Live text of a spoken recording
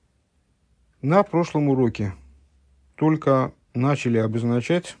На прошлом уроке только начали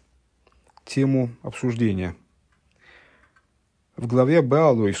обозначать тему обсуждения. В главе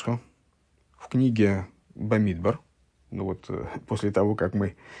Беаалейсхо, в книге Бамидбар, после того, как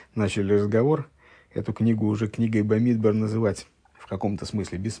мы начали разговор, эту книгу уже книгой Бамидбар называть в каком-то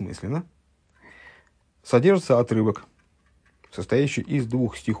смысле бессмысленно, содержится отрывок, состоящий из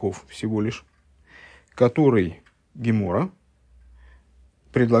 2 стихов всего лишь, который Гемора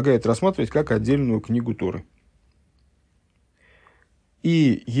предлагает рассматривать как отдельную книгу Торы.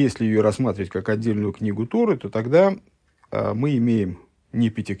 И если ее рассматривать как отдельную книгу Торы, то тогда мы имеем не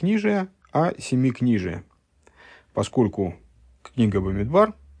пятикнижие, а семикнижие, поскольку книга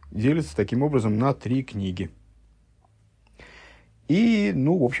Бамидбар делится таким образом на 3 книги. И,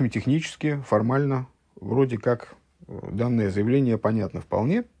 в общем, технически, формально, вроде как данное заявление понятно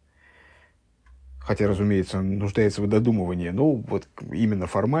вполне, хотя, разумеется, нуждается в додумывании, но именно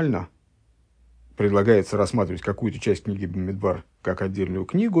формально предлагается рассматривать какую-то часть книги Бамидбар как отдельную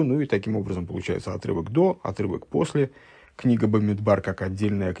книгу, и таким образом получается отрывок до, отрывок после. Книга Бамидбар как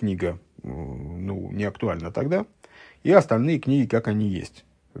отдельная книга, не актуальна тогда, и остальные книги как они есть.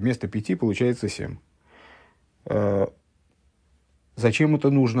 Вместо 5 получается 7. Зачем это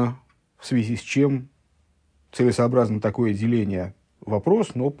нужно? В связи с чем целесообразно такое деление?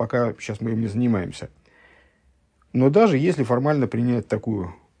 Вопрос, но пока сейчас мы им не занимаемся. Но даже если формально принять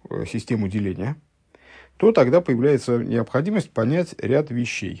такую систему деления, то тогда появляется необходимость понять ряд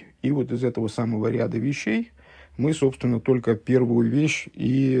вещей. И из этого самого ряда вещей мы, собственно, только первую вещь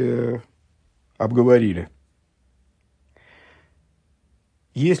и обговорили.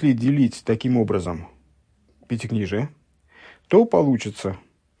 Если делить таким образом пятикнижие, то получится,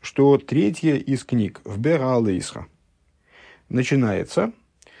 что 3-я из книг в Беаалейсхо начинается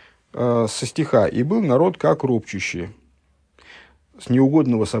со стиха «И был народ как ропчущие», с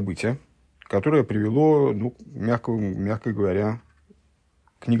неугодного события, которое привело, мягко говоря,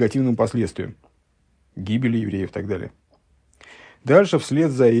 к негативным последствиям, гибели евреев и так далее. Дальше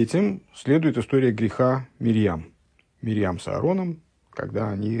вслед за этим следует история греха Мирьям с Аароном, когда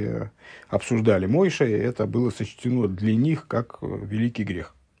они обсуждали Мойше, и это было сочтено для них как великий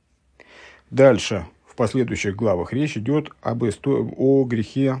грех. Дальше, в последующих главах, речь идет о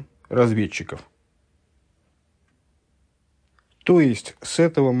грехе разведчиков. То есть, с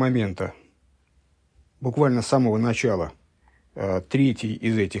этого момента, буквально с самого начала 3-й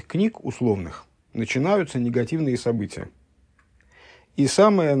из этих книг условных, начинаются негативные события. И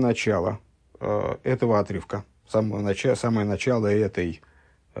самое начало этого отрывка, самое начало этой,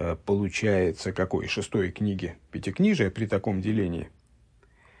 получается, 6-й книги Пятикнижия при таком делении,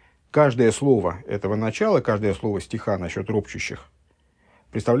 каждое слово этого начала, каждое слово стиха насчет ропчущих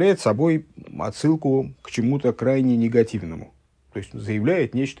представляет собой отсылку к чему-то крайне негативному, то есть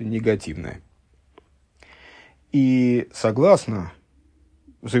заявляет нечто негативное. И согласно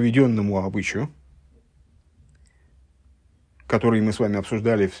заведенному обычаю, который мы с вами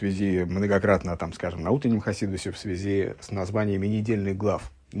обсуждали в связи многократно, на утреннем Хасидусе, в связи с названиями недельных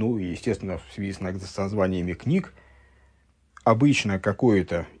глав, и, естественно, в связи с названиями книг, обычно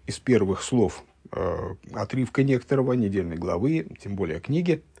какое-то из первых слов отрывка некоторого недельной главы, тем более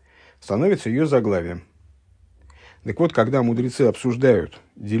книги, становится ее заглавием. Так вот, когда мудрецы обсуждают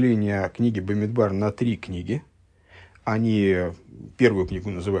деление книги Бамидбар на 3 книги, они первую книгу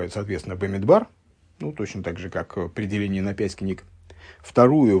называют, соответственно, Бамидбар, точно так же, как при делении на 5 книг,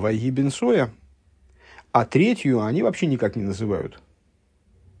 вторую Вайги бен Соя, а 3-ю они вообще никак не называют.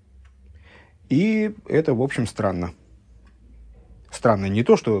 И это, в общем, странно. Странно не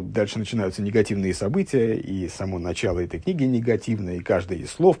то, что дальше начинаются негативные события, и само начало этой книги негативное, и каждое из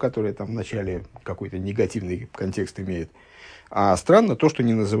слов, которое там в начале какой-то негативный контекст имеет. А странно то, что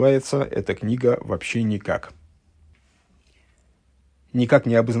не называется эта книга вообще никак. Никак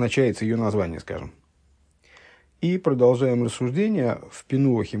не обозначается ее название, скажем. И продолжаем рассуждение. В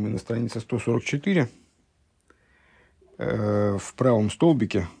Пинуахе мы на странице 144, в правом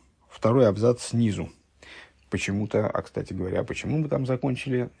столбике, 2-й абзац снизу. Почему-то, кстати говоря, почему мы там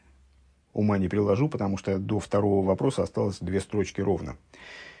закончили, ума не приложу, потому что до 2-го вопроса осталось 2 строчки ровно.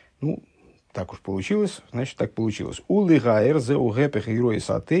 Так уж получилось, значит, так получилось. Улыгаэр зе угэпэх герой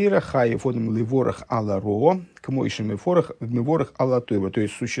сатейра хаев одам ливорах аларо к мойшим миворах алатойва. То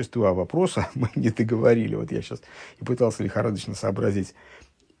есть, существа вопроса мы не договорили. Я сейчас и пытался лихорадочно сообразить,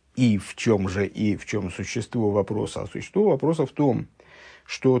 и в чем существо вопроса. А существо вопроса в том,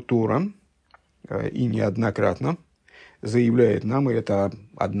 что Тора, и неоднократно заявляет нам, и это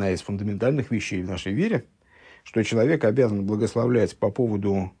одна из фундаментальных вещей в нашей вере, что человек обязан благословлять по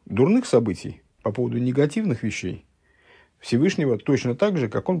поводу дурных событий, по поводу негативных вещей, Всевышнего точно так же,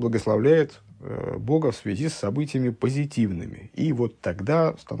 как он благословляет Бога в связи с событиями позитивными. И вот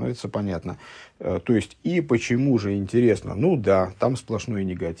тогда становится понятно. То есть, и почему же интересно? Ну да, там сплошной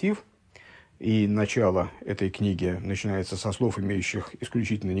негатив, и начало этой книги начинается со слов, имеющих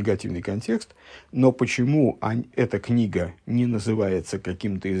исключительно негативный контекст, но почему эта книга не называется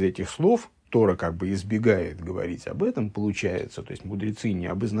каким-то из этих слов, Тора как бы избегает говорить об этом, получается, то есть мудрецы не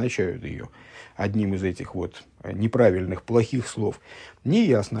обозначают ее одним из этих вот неправильных, плохих слов,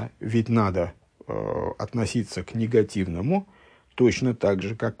 неясно, ведь надо относиться к негативному точно так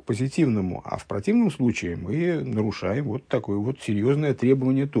же, как к позитивному, а в противном случае мы нарушаем вот такое вот серьезное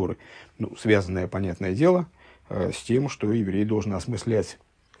требование Торы, ну, связанное, понятное дело, с тем, что еврей должен осмыслять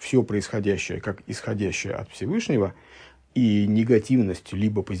все происходящее как исходящее от Всевышнего, и негативность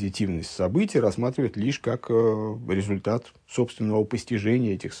либо позитивность событий рассматривать лишь как результат собственного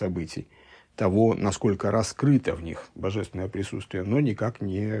постижения этих событий, того, насколько раскрыто в них божественное присутствие, но никак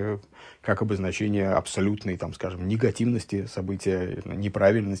не как обозначение абсолютной, там, скажем, негативности события,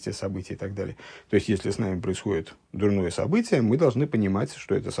 неправильности событий и так далее. То есть, если с нами происходит дурное событие, мы должны понимать,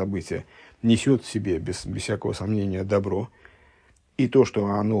 что это событие несет в себе, без всякого сомнения, добро. И то, что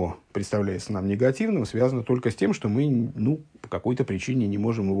оно представляется нам негативным, связано только с тем, что мы, по какой-то причине не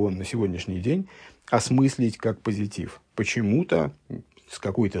можем его на сегодняшний день осмыслить как позитив. Почему-то, с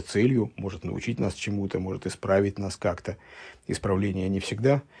какой-то целью, может научить нас чему-то, может исправить нас как-то. Исправление не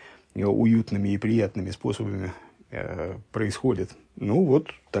всегда уютными и приятными способами происходит. Ну вот,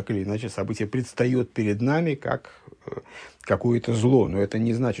 так или иначе, событие предстает перед нами как какое-то зло, но это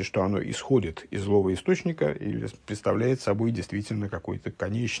не значит, что оно исходит из злого источника или представляет собой действительно какое-то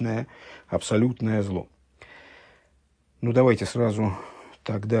конечное, абсолютное зло. Ну, давайте сразу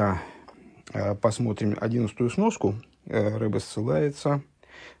тогда посмотрим 11-ю сноску. Ребе ссылается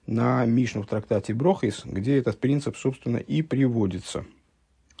на Мишну в трактате Брохис, где этот принцип, собственно, и приводится.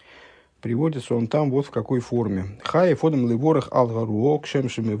 Приводится он там вот в какой форме. «Хай фодем ливорах алгаруок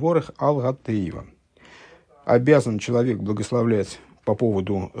шемшем ливорах алгатеева». Обязан человек благословлять по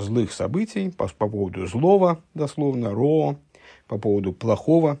поводу злых событий, по поводу злого, дословно, ро, по поводу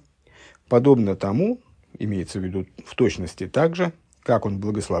плохого, подобно тому, имеется в виду в точности так же, как он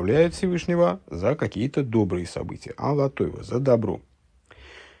благословляет Всевышнего за какие-то добрые события, алгатеева, за добро.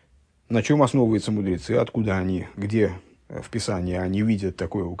 На чем основываются мудрецы, откуда они, где в Писании они видят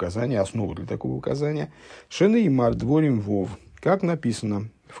такое указание, основу для такого указания. Шены и мар дворим вов, как написано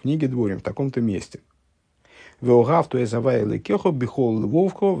в книге Дворим в таком-то месте.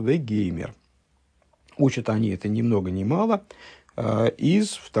 Учат они это ни много ни мало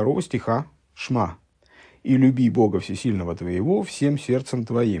из 2 стиха Шма. «И люби Бога Всесильного твоего всем сердцем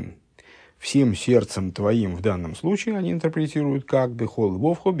твоим». Всем сердцем твоим в данном случае они интерпретируют как «бехол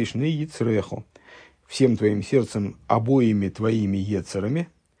вовхо бишны яцрехо». Всем твоим сердцем обоими твоими ецерами,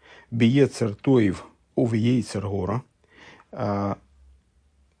 биецер тоев увейцер гора,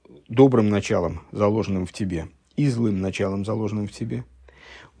 добрым началом, заложенным в тебе, и злым началом, заложенным в тебе,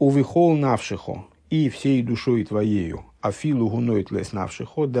 увихол навшихо, и всей душой твоею, афилу гуноит лес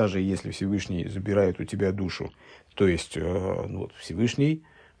навшихо, даже если Всевышний забирает у тебя душу, то есть Всевышний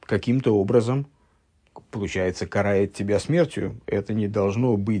каким-то образом, получается, карает тебя смертью, это не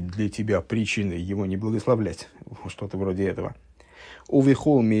должно быть для тебя причиной его не благословлять. Что-то вроде этого.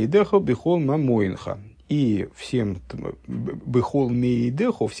 Увихол мейдехо бихол мамоинха. И всем бихол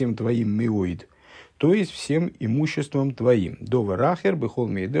мейдехо, всем твоим меоид, то есть всем имуществом твоим. Дова рахер бихол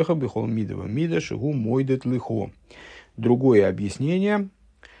мейдехо бихол мидова мида шигу мойдет лихо. Другое объяснение,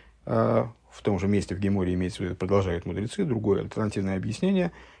 в том же месте в Геморе имеется в виду, продолжают мудрецы, другое альтернативное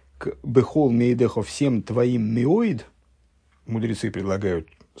объяснение, к бехол мейдехо всем твоим меоид, мудрецы предлагают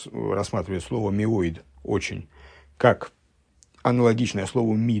рассматривать слово меоид очень, как аналогичное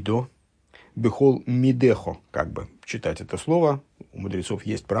слову мидо, бехол мидехо, как бы читать это слово, у мудрецов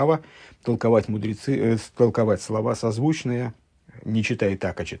есть право толковать слова созвучные, не читай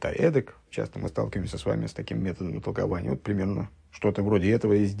так, а читай эдак. Часто мы сталкиваемся с вами с таким методом толкования. Вот примерно что-то вроде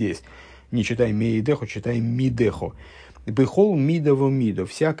этого и здесь. Не читай мейдехо, читай мидехо. Бехол мидово мидо,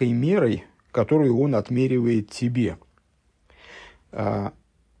 всякой мерой, которую он отмеривает тебе.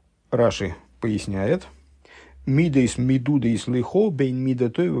 Раши поясняет. Мидейс мидудейс лихо бен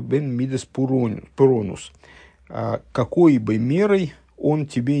мидатойва бен мидес пуронус. Какой бы мерой он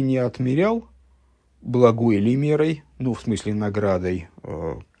тебе не отмерял, благой ли мерой, в смысле наградой,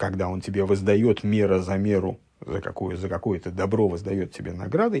 когда он тебе воздает мера за меру, за какое-то добро воздает тебе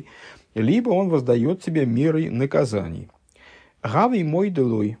наградой, либо он воздает тебе мерой наказаний. Гавий мой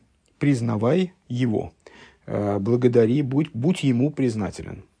делой, признавай его, благодари, будь ему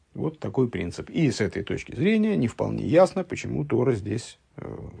признателен. Вот такой принцип. И с этой точки зрения не вполне ясно, почему Тора здесь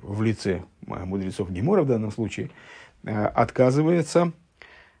в лице мудрецов Гемора в данном случае отказывается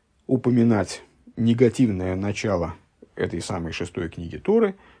упоминать негативное начало этой самой шестой книги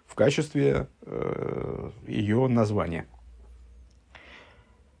Торы в качестве ее названия.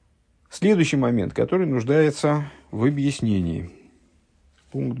 Следующий момент, который нуждается в объяснении.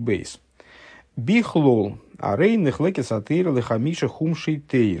 Пункт бейс. Бихлол арейных лекесатейра лехамиша хумшей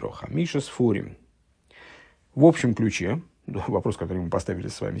тейро, хамиша сфорим. В общем ключе, вопрос, который мы поставили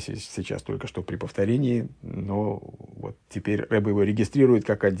с вами сейчас только что при повторении, но вот теперь Рэбе его регистрирует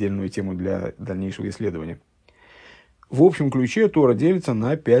как отдельную тему для дальнейшего исследования. В общем ключе Тора делится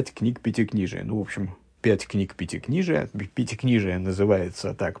на 5 книг пятикнижия. Ну, в общем, 5 книг пятикнижия. Пятикнижие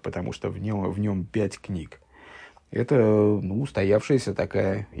называется так, потому что в нем 5 книг. Это устоявшаяся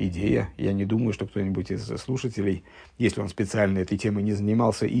такая идея. Я не думаю, что кто-нибудь из слушателей, если он специально этой темой не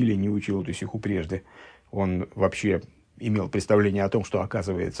занимался или не учил эту сиху прежде, он вообще имел представление о том, что,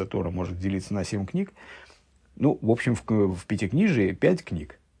 оказывается, Тора может делиться на 7 книг. Ну, в общем, в пятикнижии 5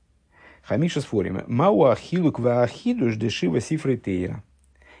 книг. Хамиша сфорим. Мау ахилук ва ахидуш дешива сифры тейра.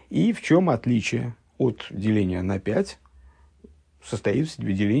 И в чем отличие от деления на 5 состоит в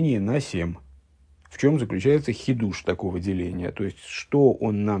делении на 7? В чем заключается хидуш такого деления? То есть, что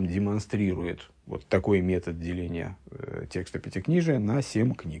он нам демонстрирует? Вот такой метод деления текста пятикнижия на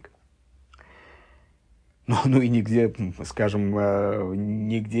 7 книг. Ну и нигде, скажем,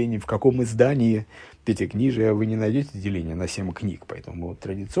 нигде, ни в каком издании пятикнижия вы не найдете деление на 7 книг. Поэтому вот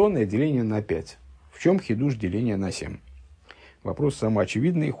традиционное деление на 5. В чем хидуш деления на 7? Вопрос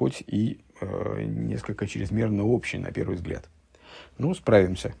самоочевидный, хоть и несколько чрезмерно общий на первый взгляд. Ну,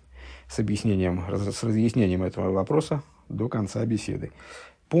 справимся с разъяснением этого вопроса до конца беседы.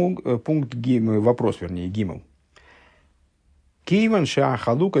 Вопрос, гимл. Кейван ша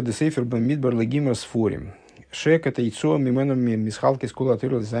халука де сейфер бамидбар легимер сфорим. Шек это яйцо мименом мисхалки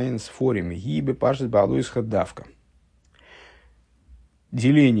скулатыр зайн сфорим. Гибе пашет Беаалейсхо давка.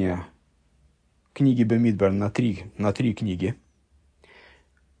 Деление книги Бамидбар на три книги,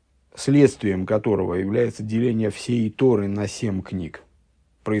 следствием которого является деление всей Торы на 7 книг,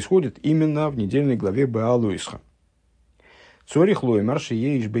 происходит именно в недельной главе Беаалейсхо. Цорих лоймар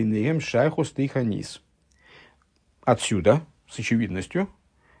шееиш бейнеем шайхус тейханис. Отсюда, с очевидностью,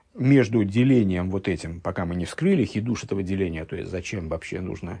 между делением вот этим, пока мы не вскрыли хидуш этого деления, то есть зачем вообще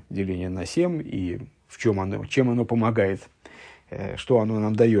нужно деление на 7 и чем оно помогает, что оно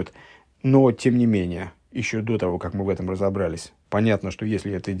нам дает. Но, тем не менее, еще до того, как мы в этом разобрались, понятно, что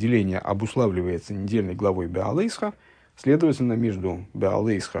если это деление обуславливается недельной главой Беаалейсхо, следовательно, между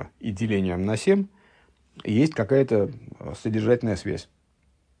Беаалейсхо и делением на 7 есть какая-то содержательная связь.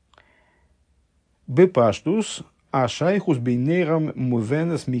 Бепаштус ашайхус бейнейрам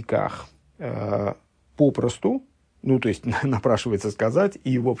мувенес миках. Попросту, то есть напрашивается сказать,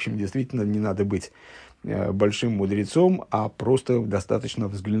 и, в общем, действительно не надо быть большим мудрецом, а просто достаточно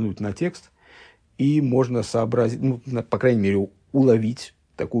взглянуть на текст, и можно сообразить, по крайней мере, уловить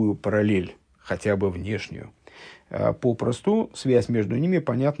такую параллель, хотя бы внешнюю. Попросту связь между ними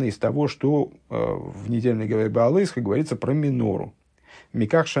понятна из того, что в недельной главе Беаалейсхо говорится про минору.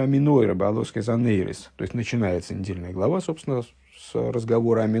 Микахша минойра Беаалейсхо занейрис. То есть начинается недельная глава, собственно, с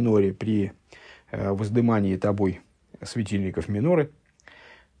разговора о миноре при воздымании тобой светильников миноры.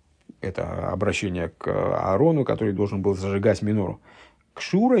 Это обращение к Аарону, который должен был зажигать минору.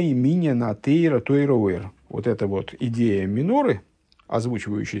 Кшура и миня на тейра тойроэр. Вот эта вот идея миноры,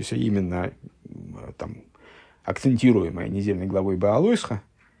 озвучивающаяся именно там, акцентируемая недельной главой Беаалейсхо,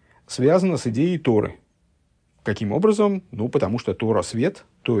 связана с идеей Торы. Каким образом? Потому что Тора – свет,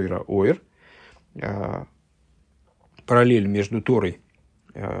 Тойра – оэр. Параллель между Торой,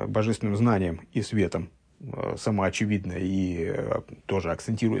 божественным знанием, и светом самоочевидно и тоже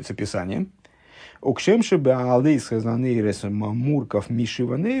акцентируется Писанием. Окшемши Беаалейсхо занейрес мамурков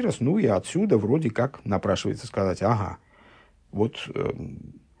мишиванейрес. И отсюда вроде как напрашивается сказать, вот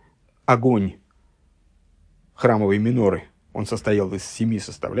огонь храмовой миноры, он состоял из 7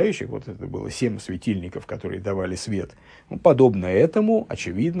 составляющих, вот это было 7 светильников, которые давали свет. Подобно этому,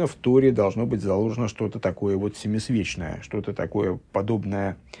 очевидно, в Торе должно быть заложено что-то такое вот семисвечное, что-то такое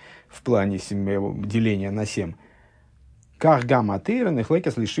подобное в плане деления на 7. Как гамма тейра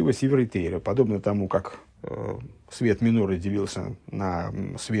нехлекес лишива сиврей тейра. Подобно тому, как свет миноры делился на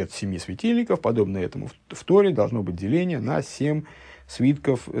свет 7 светильников, подобно этому в Торе должно быть деление на 7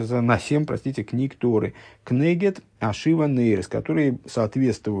 свитков, на 7, книг Торы. Кнегет ашива нейрес, которые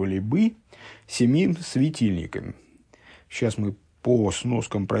соответствовали бы 7 светильникам. Сейчас мы по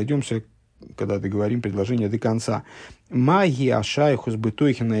сноскам пройдемся, когда договорим предложение до конца. Маги ашайхус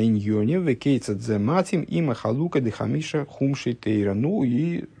бытойхина иньоне векейца дзематим и махалука дехамиша хумшей тейра. Ну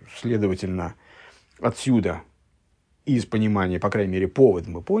и, следовательно, отсюда, из понимания, по крайней мере, повод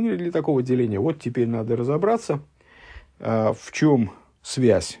мы поняли для такого деления. Вот теперь надо разобраться, в чем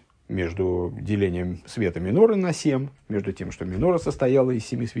связь между делением света миноры на 7, между тем, что минора состояла из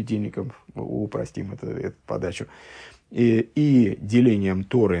 7 светильников, упростим эту подачу, и делением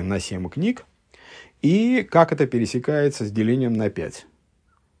Торы на 7 книг, и как это пересекается с делением на 5.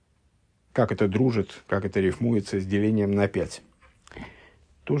 Как это дружит, как это рифмуется с делением на 5.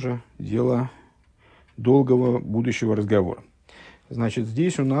 Тоже дело долгого будущего разговора. Значит,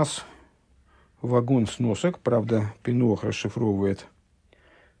 здесь у нас вагон сносок, правда, Пинох расшифровывает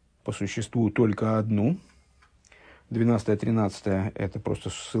по существу только одну. 12-13 это просто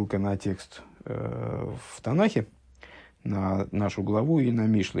ссылка на текст в Танахе, на нашу главу и на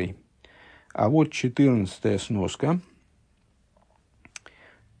Мишлей. А вот 14 сноска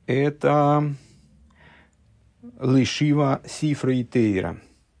это Лишива Сифра и Тейра.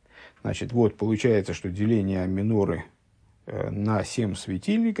 Значит, вот получается, что деление миноры на 7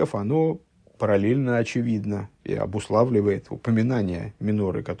 светильников, оно параллельно очевидно и обуславливает упоминание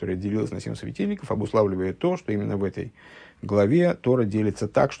миноры, которая делилась на 7 светильников, обуславливает то, что именно в этой главе Тора делится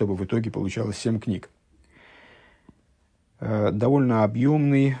так, чтобы в итоге получалось 7 книг. Довольно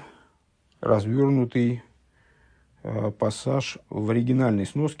объемный, развернутый пассаж в оригинальной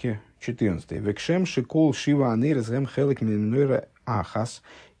сноске 14. «Векшем шикол шива аныр зэм хелек минора ахас».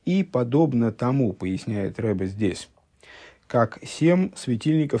 И подобно тому, поясняет Ребе здесь, как 7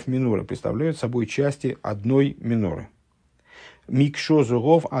 светильников миноры представляют собой части одной миноры. Микшо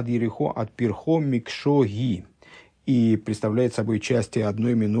зуров ад ерехо ад пирхо микшо ги. И представляет собой части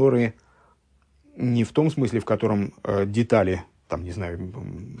одной миноры не в том смысле, в котором детали, там, не знаю,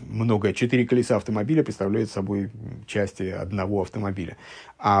 много, 4 колеса автомобиля представляют собой части одного автомобиля,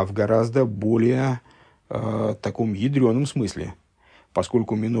 а в гораздо более таком ядреном смысле.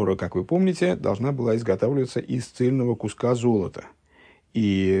 Поскольку минора, как вы помните, должна была изготавливаться из цельного куска золота.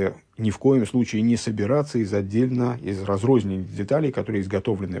 И ни в коем случае не собираться из разрозненных деталей, которые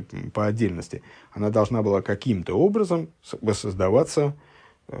изготовлены по отдельности. Она должна была каким-то образом воссоздаваться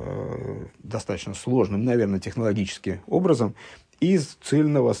достаточно сложным, наверное, технологически образом, из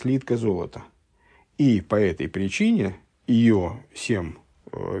цельного слитка золота. И по этой причине ее 7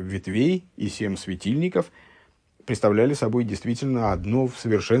 ветвей и 7 светильников представляли собой действительно одно в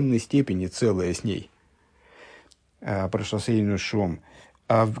совершенной степени целое с ней. Прошосейну шом.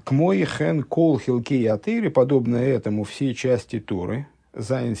 К мой хен кол хилкей атыры, подобно этому все части Торы,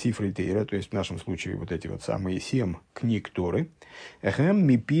 зайн сифры тейра, то есть в нашем случае вот эти вот самые 7 книг Торы, эхем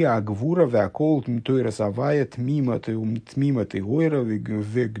мипи агвура вякол тойра савает мимо ты гойра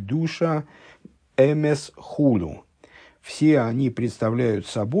вегдуша эмес хулу. Все они представляют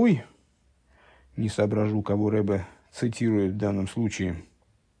собой, не соображу, кого Ребе цитирует в данном случае,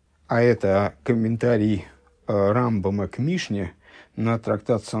 а это комментарий Рамбама к Мишне на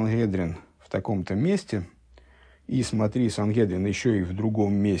трактат Сангедрин в таком-то месте. И смотри, Сангедрин еще и в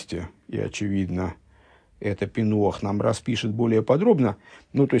другом месте, и, очевидно, это Пинуах нам распишет более подробно.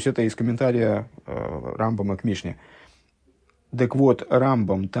 Ну, то есть, это из комментария Рамбама к Мишне. Так вот,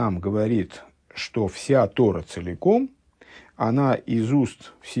 Рамбам там говорит, что вся Тора целиком, она из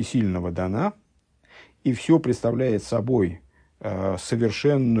уст Всесильного дана, и все представляет собой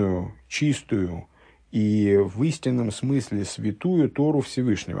совершенную, чистую и в истинном смысле святую Тору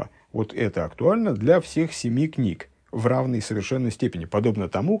Всевышнего. Вот это актуально для всех 7 книг в равной совершенной степени, подобно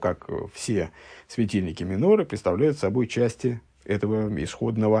тому, как все светильники миноры представляют собой части этого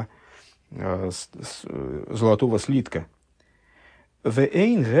исходного золотого слитка.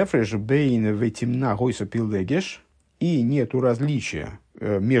 И нету различия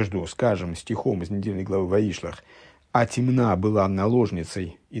между, скажем, стихом из недельной главы Ваишлах «А темна была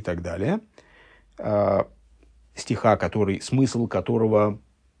наложницей» и так далее, стиха, смысл которого,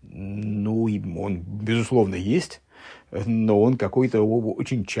 ну, он, безусловно, есть, но он какой-то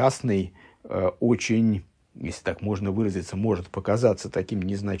очень частный, очень, если так можно выразиться, может показаться таким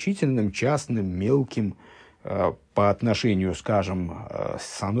незначительным, частным, мелким, по отношению, скажем,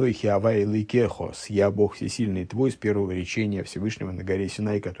 «Саной хиавай ликехо», с «Я Бог всесильный твой», с первого речения Всевышнего на горе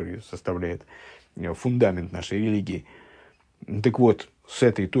Синай, который составляет фундамент нашей религии. Так вот, с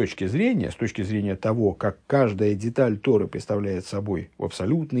этой точки зрения, с точки зрения того, как каждая деталь Торы представляет собой в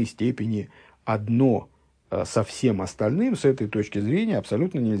абсолютной степени одно со всем остальным, с этой точки зрения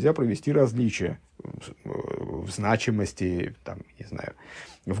абсолютно нельзя провести различия в значимости, там, не знаю,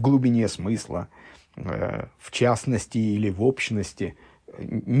 в глубине смысла, в частности или в общности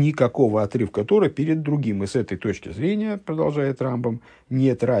никакого отрывка Торы перед другим. И с этой точки зрения, продолжает Рамбам,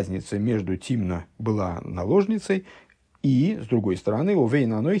 нет разницы между Тимна была наложницей и, с другой стороны,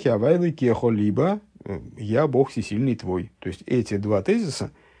 «Увейн анохи авайлы кехо», либо «Я Бог всесильный твой». То есть эти два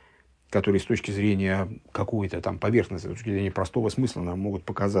тезиса, которые с точки зрения какой-то там поверхности, с точки зрения простого смысла нам могут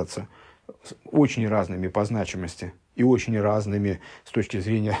показаться очень разными по значимости и очень разными с точки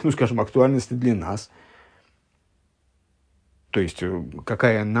зрения, ну, скажем, актуальности для нас. То есть,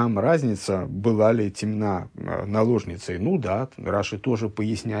 какая нам разница, была ли Тимна наложницей? Ну да, Раши тоже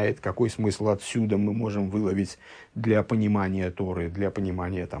поясняет, какой смысл отсюда мы можем выловить для понимания Торы, для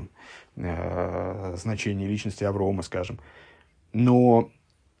понимания там, значения личности Аврома, скажем. Но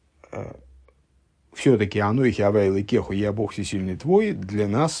все-таки «Анохи авайлы кеху, я Бог всесильный твой» для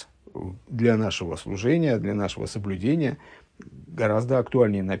нас, для нашего служения, для нашего соблюдения гораздо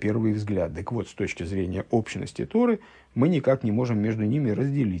актуальнее на первый взгляд. Так вот, с точки зрения общности Торы, мы никак не можем между ними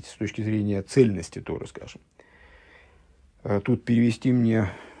разделить, с точки зрения цельности Торы, скажем. Тут перевести мне,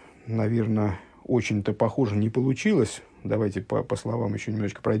 наверное, очень-то похоже не получилось. Давайте по словам еще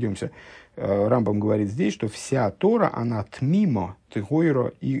немножечко пройдемся. Рамбам говорит здесь, что вся Тора, она тмимо,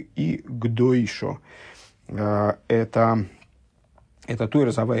 тгойро и гдойшо. Это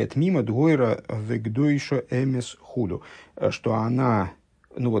Тора завает мимо дгойра вегдойшо эмес худу. Что она,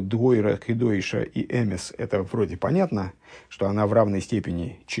 ну вот дгойра, хидойша и эмес, это вроде понятно, что она в равной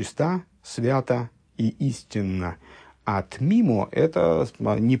степени чиста, свята и истинна. А тмимо это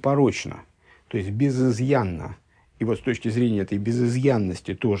непорочно, то есть безызъянно. И вот с точки зрения этой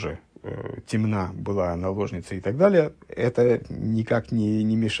безызъянности тоже темна была наложница и так далее, это никак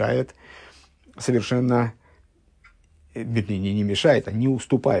не мешает совершенно, вернее, не мешает, а не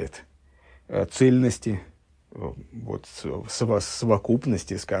уступает цельности, вот,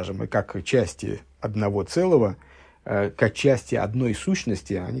 совокупности, скажем, и как части одного целого, как части одной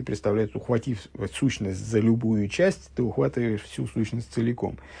сущности, они представляют, ухватив сущность за любую часть, ты ухватываешь всю сущность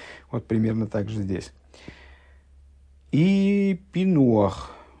целиком. Вот примерно так же здесь. И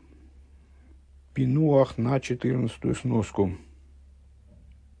Пинуах на 14-ю сноску.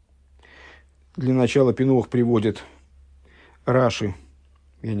 Для начала Пинуах приводит Раши.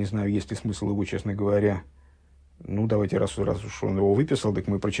 Я не знаю, есть ли смысл его, честно говоря. Ну, давайте, раз уж он его выписал, так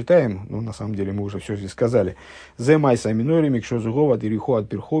мы прочитаем. Но на самом деле мы уже все здесь сказали. «Зе майса минори микшо зугова дирихо от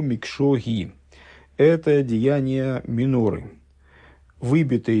перхо микшо ги». Это деяние миноры.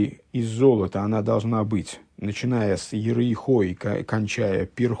 Выбитой из золота она должна быть, начиная с ерейхо и кончая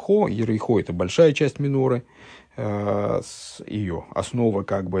перхо. Ерейхо – это большая часть миноры. Ее основа,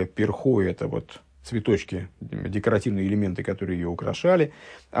 как бы, перхо – это вот цветочки, декоративные элементы, которые ее украшали.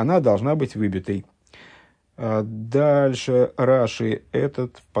 Она должна быть выбитой. Дальше Раши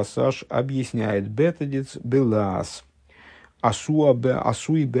этот пассаж объясняет. «Бетедиц белас,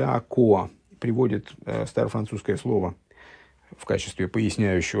 асуи беакоа». Приводит старофранцузское слово в качестве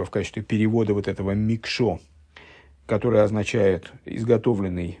поясняющего, в качестве перевода вот этого микшо, которое означает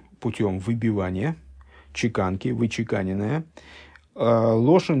изготовленный путем выбивания, чеканки, вычеканенная.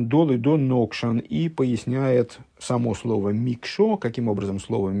 Лошен долы до нокшан, и поясняет само слово микшо, каким образом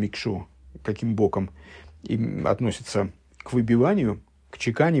слово микшо, каким боком относится к выбиванию, к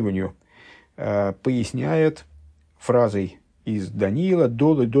чеканиванию, поясняет фразой из Даниила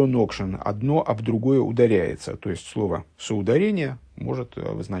 «долы до нокшан», одно об другое ударяется. То есть слово «соударение» может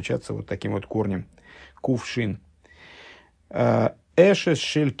обозначаться вот таким вот корнем «кувшин». «Эшес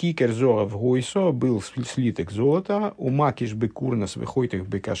шельки керзора в гойсо» был слиток золота, «у макиш бекурнас выходит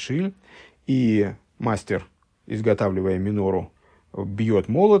бекашиль», и мастер, изготавливая минору, бьет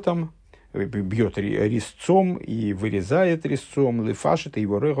молотом, бьет резцом и вырезает резцом, лифашит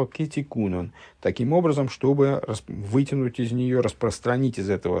его рего кетикунон, таким образом, чтобы вытянуть из нее, распространить из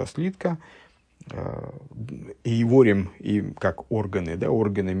этого слитка и ворим, и как органы, да,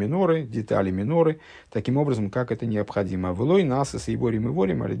 органы миноры, детали миноры, таким образом, как это необходимо. Влой насас и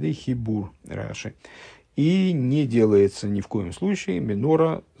ворим алидей хибур Раши. И не делается ни в коем случае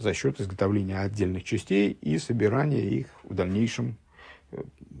минора за счет изготовления отдельных частей и собирания их в дальнейшем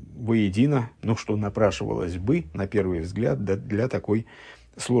воедино, ну, что напрашивалось бы, на первый взгляд, для такой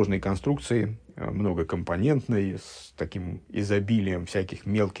сложной конструкции, многокомпонентной, с таким изобилием всяких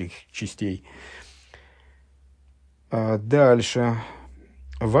мелких частей. Дальше.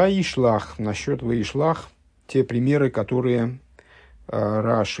 Ваишлах. Насчет Ваишлах, те примеры, которые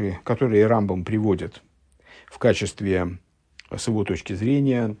Рамбам приводит в качестве, с его точки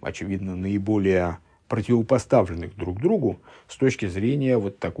зрения, очевидно, наиболее противопоставленных друг другу с точки зрения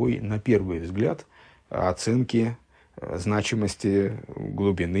вот такой, на первый взгляд, оценки значимости,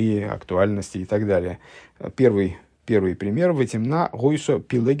 глубины, актуальности и так далее. Первый Первый пример. «Ватимна гойсо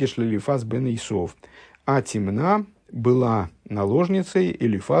пилегиш лилифаз бен Исов». А Тимна была наложницей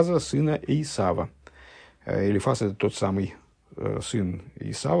Элифаза, сына Исава. Элифаз – это тот самый сын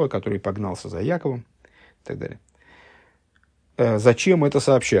Исава, который погнался за Яковом и так далее. Зачем это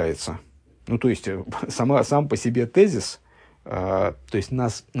сообщается? Ну, то есть, сам по себе тезис, то есть,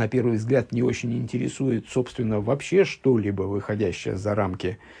 нас, на первый взгляд, не очень интересует, собственно, вообще что-либо, выходящее за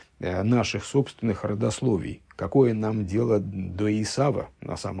рамки наших собственных родословий. Какое нам дело до Исава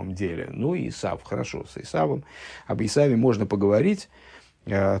на самом деле? Ну, Исав, хорошо, с Исавом. Об Исаве можно поговорить,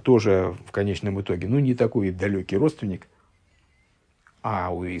 тоже в конечном итоге. Ну, не такой далекий родственник.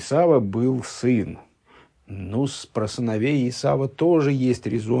 А у Исава был сын. Ну, про сыновей Исава тоже есть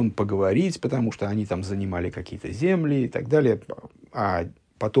резон поговорить, потому что они там занимали какие-то земли и так далее. О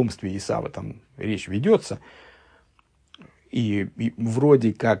потомстве Исава там речь ведется. И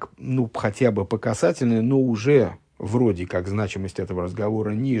вроде как, ну, хотя бы по касательной, но уже вроде как значимость этого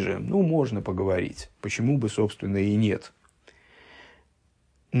разговора ниже. Ну, можно поговорить. Почему бы, собственно, и нет.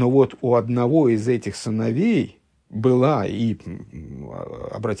 Но вот у одного из этих сыновей была, и,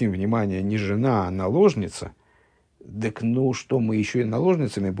 обратим внимание, не жена, а наложница. Так ну что, мы еще и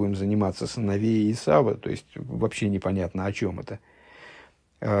наложницами будем заниматься, сыновей Исава? То есть, вообще непонятно, о чем это.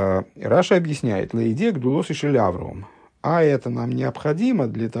 Раша объясняет: «Лейде гдулос и шелявром». А это нам необходимо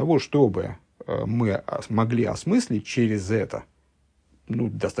для того, чтобы мы могли осмыслить через это, ну,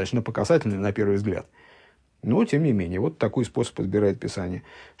 достаточно показательно на первый взгляд. Но, тем не менее, вот такой способ подбирает Писание,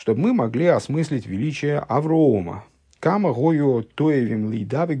 чтобы мы могли осмыслить величие Авроома. Кама гою тоевим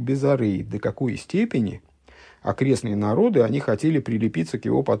лейдавик безары. До какой степени окрестные народы, они хотели прилепиться к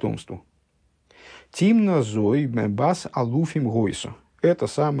его потомству. Тимна зой бас алуфим гойсо. Это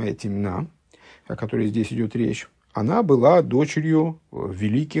самая Тимна, о которой здесь идет речь, она была дочерью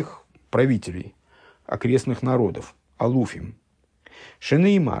великих правителей окрестных народов, алуфим.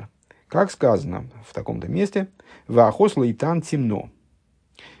 Шенеймар, как сказано в таком-то месте, «Ваахос лейтан темно».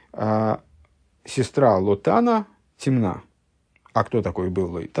 Сестра Лотана темна. А кто такой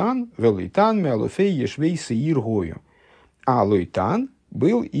был Лойтан? «Велойтан меалуфей ешвей сеир гою». А Лойтан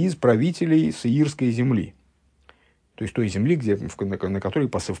был из правителей сеирской земли. То есть той земли, на которой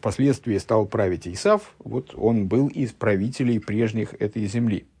впоследствии стал править Исав, вот он был из правителей прежних этой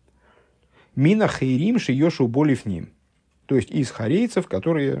земли. «Мина хейрим шиешу болив ним». То есть из харейцев,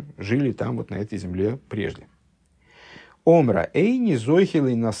 которые жили там, вот на этой земле прежде. Омра эйни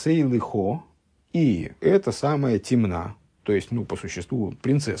зойхилей насей лихо. И это самая Тимна, то есть, ну, по существу,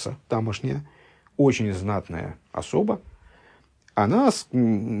 принцесса тамошняя, очень знатная особа, она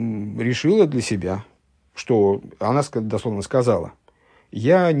решила для себя, что она дословно сказала: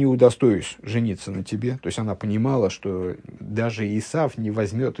 «Я не удостоюсь жениться на тебе». То есть она понимала, что даже Исав не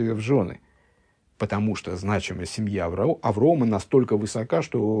возьмет ее в жены, потому что значимость семьи Аврома настолько высока,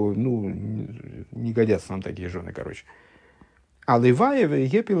 что, ну, не годятся нам такие жены, короче. А Ливаеве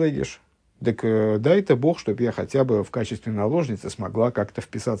епилагиш. Так дай-то Бог, чтобы я хотя бы в качестве наложницы смогла как-то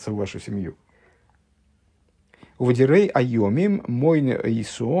вписаться в вашу семью. В Дирей Айомим Мойне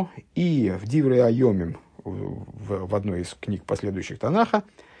Исо, и в Диврей Айомим, в одной из книг последующих Танаха,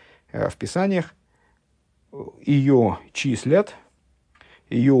 в Писаниях, ее числят,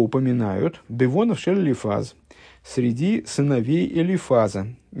 ее упоминают, Бевонов шель Элифаз, среди сыновей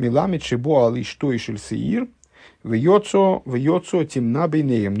Элифаза, Миламит шибо алиштой шель сеир, в Йоцо темна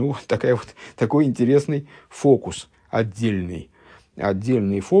бейнеем. Ну, такой интересный фокус, отдельный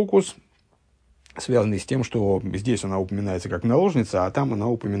фокус, связанный с тем, что здесь она упоминается как наложница, а там она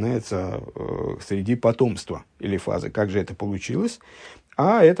упоминается среди потомства Элифаза. Как же это получилось?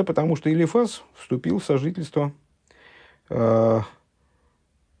 А это потому, что Элифаз вступил в сожительство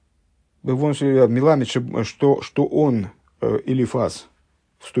Миламит, что он, Элифаз,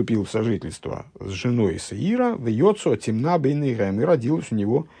 вступил в сожительство с женой Сеира, в Йоцо темна бейнейгам, и родилась у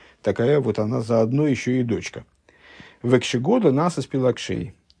него такая вот она заодно еще и дочка. В Экшигода нас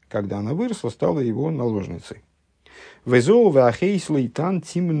испилакшей, когда она выросла, стала его наложницей. Везоу вахейс лейтан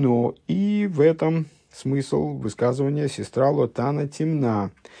темно, и в этом смысл высказывания сестра Лотана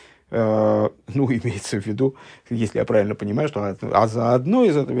темна. Ну, имеется в виду, если я правильно понимаю, что заодно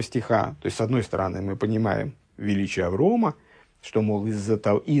из этого стиха, то есть с одной стороны мы понимаем величие Аврома, что, мол,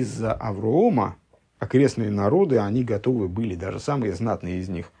 из-за Авроома окрестные народы, они готовы были, даже самые знатные из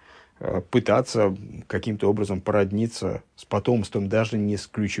них, пытаться каким-то образом породниться с потомством, даже не с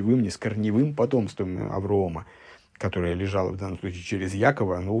ключевым, не с корневым потомством Авроома, которое лежало в данном случае через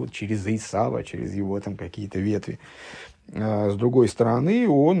Якова, но через Исава, через его там какие-то ветви. С другой стороны,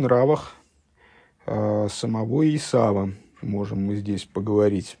 о нравах самого Исава можем мы здесь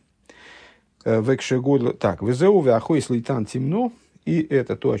поговорить. Так, везеу веахой слейтан темно, и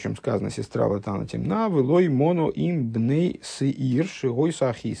это то, о чем сказано, сестра Латана темна, велой моно им бней сеир, шигой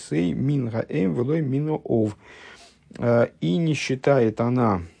сахи сей, минга эм, велой мино ов. И не считает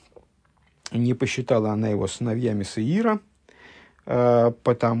она, не посчитала она его сыновьями Сеира,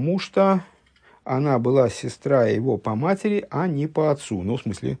 потому что она была сестра его по матери, а не по отцу. Ну, в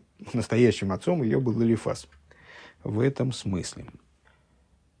смысле, настоящим отцом ее был Элифаз. В этом смысле.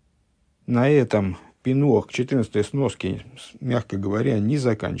 На этом пинуах к 14 сноске, мягко говоря, не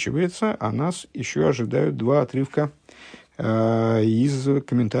заканчивается, а нас еще ожидают два отрывка из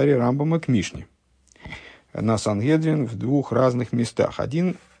комментария Рамбама к Мишне. На Сангедрин в двух разных местах.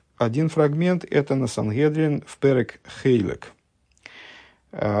 Один фрагмент – это на Сангедрин в Перек Хейлек.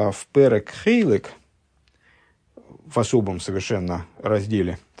 В Перек Хейлек, в особом совершенно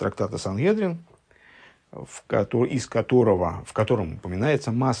разделе трактата Сангедрин, в котором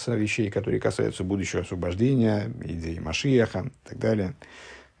упоминается масса вещей, которые касаются будущего освобождения, идеи Машиаха и так далее,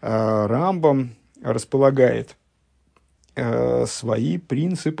 Рамбам располагает свои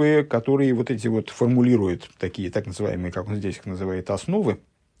принципы, которые вот эти вот формулируют, такие так называемые, как он здесь их называет, основы,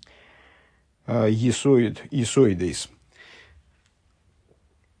 исоидейс,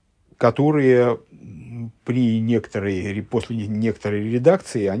 которые после некоторой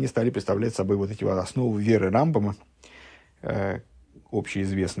редакции они стали представлять собой вот эти вот основы веры Рамбама,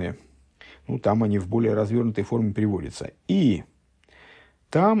 общеизвестные. Ну, там они в более развернутой форме приводятся. И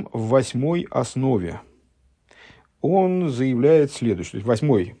там в 8-й основе он заявляет следующее. То есть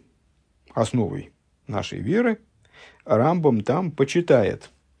 8-й основой нашей веры Рамбам там почитает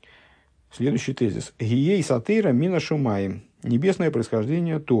следующий тезис. «Гией сатейра мина шумаим» – небесное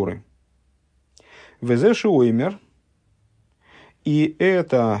происхождение Торы. «Везеши оймер» – и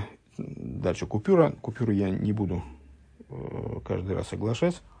это… Дальше купюра. Купюру я не буду каждый раз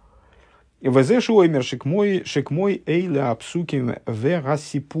соглашать. «Везеши оймер шекмой эйля апсуким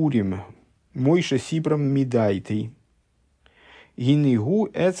верасипурим» Мойше сибрам мидайтей. Гинигу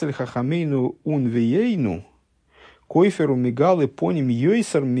эцель хахамейну унвейну. Койферу мигалы поним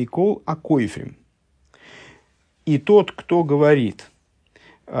йойсар микол акойфрим. И тот, кто говорит,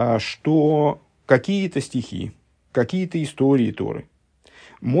 что какие-то стихи, какие-то истории Торы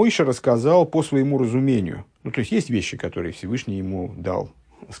Мойша рассказал по своему разумению. Ну, то есть, есть вещи, которые Всевышний ему дал,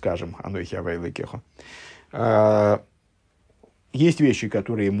 скажем, анойхи авайлекехо. Есть вещи,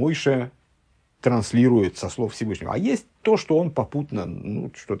 которые Мойша транслирует со слов Всевышнего. А есть то, что он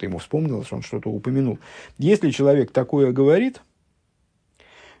попутно, что-то ему вспомнилось, он что-то упомянул. Если человек такое говорит,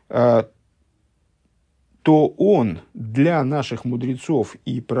 то он для наших мудрецов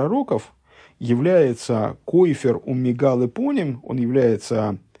и пророков является койфер умигал и поним, он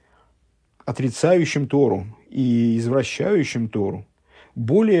является отрицающим Тору и извращающим Тору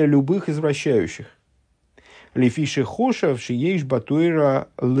более любых извращающих. Лефиши хошев шиеш батуира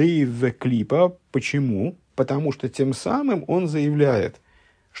лейв клипа. Почему? Потому что тем самым он заявляет,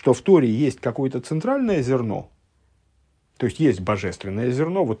 что в Торе есть какое-то центральное зерно, то есть есть божественное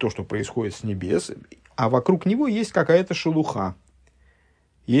зерно, вот то, что происходит с небес, а вокруг него есть какая-то шелуха,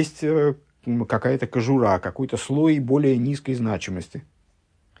 есть какая-то кожура, какой-то слой более низкой значимости.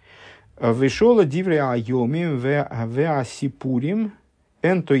 Вешола дивре айомим веасипурим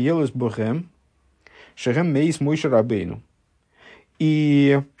энто елес бохем шехем мейс мойше рабейну.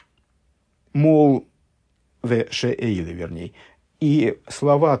 И, мол, вернее, и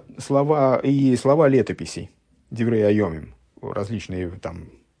слова летописей, диврей айомим, различные там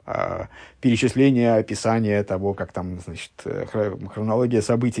перечисления, описания того, как там, значит, хронология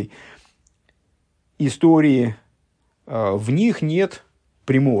событий, истории, в них нет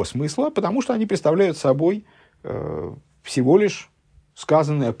прямого смысла, потому что они представляют собой всего лишь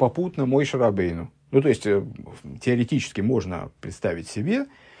сказанное попутно Мойше рабейну. Ну, то есть, теоретически можно представить себе,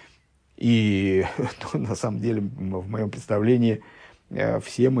 и на самом деле, в моем представлении,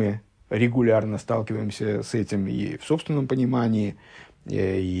 все мы регулярно сталкиваемся с этим и в собственном понимании,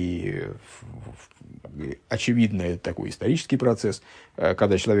 и очевидно, это такой исторический процесс,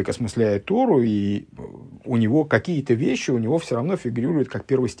 когда человек осмысляет Тору, и у него какие-то вещи у него все равно фигурируют как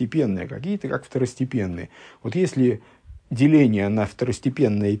первостепенные, какие-то как второстепенные. Вот если деление на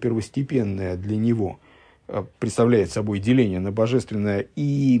второстепенное и первостепенное для него представляет собой деление на божественное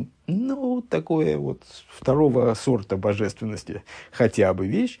и, такое вот второго сорта божественности хотя бы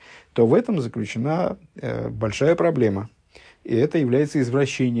вещь, то в этом заключена большая проблема. И это является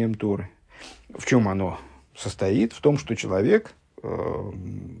извращением Торы. В чем оно состоит? В том, что человек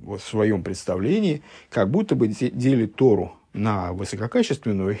в своем представлении как будто бы делит Тору на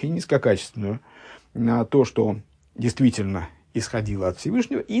высококачественную и низкокачественную, на то, что действительно исходило от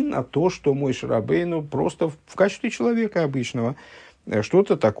Всевышнего, и на то, что Моше Рабейну просто в качестве человека обычного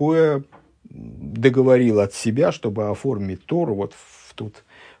что-то такое договорил от себя, чтобы оформить Тору вот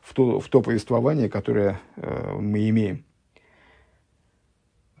в то повествование, которое мы имеем.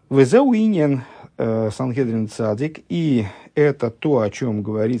 Везеуинен Сангедрин Цадик, и это то, о чем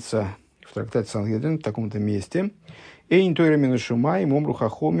говорится в трактате Сангедрин в таком-то месте. Эйн тойрамин шумай момру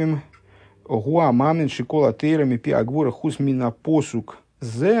хахомим гуа мамин шикола тейрами пи агвора хусмина посук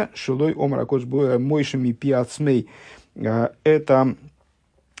зе шилой омракоч мойшими пи ацмей. Это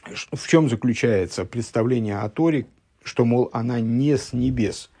в чем заключается представление о Торе, что, мол, она не с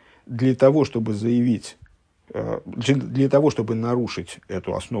небес, для того, чтобы заявить, для того, чтобы нарушить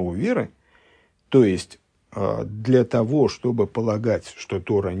эту основу веры, то есть для того, чтобы полагать, что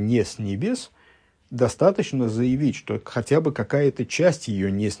Тора не с небес, достаточно заявить, что хотя бы какая-то часть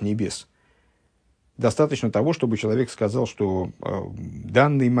ее не с небес. Достаточно того, чтобы человек сказал, что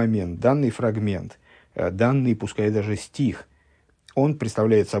данный момент, данный фрагмент, данный, пускай даже стих, он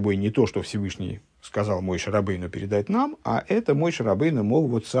представляет собой не то, что Всевышний сказал Моше Рабейну передать нам, а это Моше Рабейну, мол,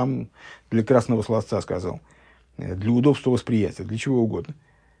 вот сам для красного словца сказал, для удобства восприятия, для чего угодно.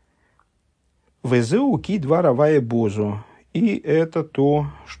 «Везеу ки дваравая бозу». И это то,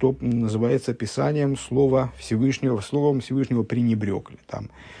 что называется писанием слова Всевышнего, словом Всевышнего пренебрег, там,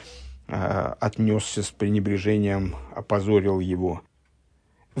 отнесся с пренебрежением, опозорил его.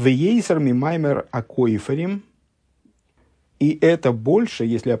 «Вейсар мимаймер акоифарим». И это больше,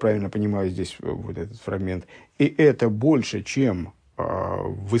 если я правильно понимаю здесь вот этот фрагмент, и это больше, чем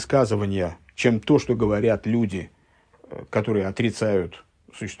высказывания, чем то, что говорят люди, которые отрицают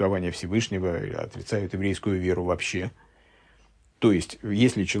существование Всевышнего, отрицают еврейскую веру вообще. То есть,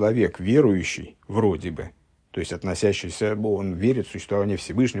 если человек верующий, вроде бы, то есть относящийся, он верит в существование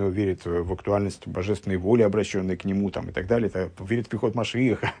Всевышнего, верит в актуальность божественной воли, обращенной к нему, там, и так далее, верит в приход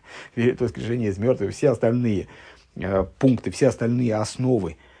Машиаха, верит в воскрешение из мертвых, все остальные пункты, все остальные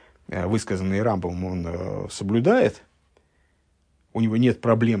основы, высказанные Рамбамом, он соблюдает, у него нет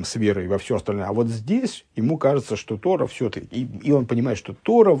проблем с верой во все остальное. А вот здесь ему кажется, что Тора все-таки, и он понимает, что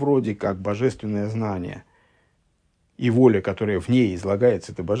Тора вроде как божественное знание, и воля, которая в ней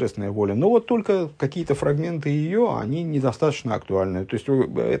излагается, это божественная воля. Но вот только какие-то фрагменты ее, они недостаточно актуальны. То есть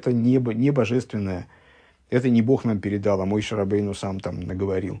это не божественное, это не Бог нам передал, а Моше Рабейну сам там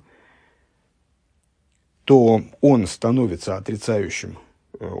наговорил. То он становится отрицающим,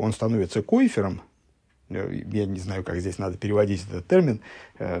 он становится койфером, я не знаю, как здесь надо переводить этот термин,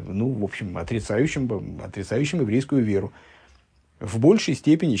 в общем, отрицающим еврейскую веру в большей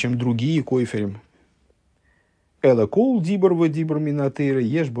степени, чем другие койферим. Эла кол дибр в дибр минатейра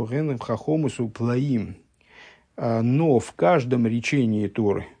еш богенем хахомусу плаим. Но в каждом речении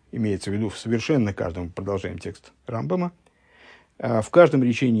Торы, имеется в виду в совершенно каждом, продолжаем текст Рамбама, в каждом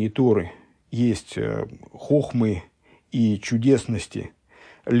речении Торы есть хохмы и чудесности,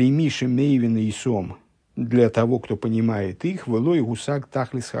 лимиши мейвина и сом, для того, кто понимает их, велой гусак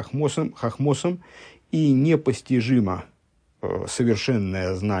тахлис хахмосом, и непостижимо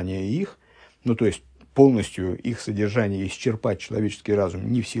совершенное знание их, то есть полностью их содержание исчерпать человеческий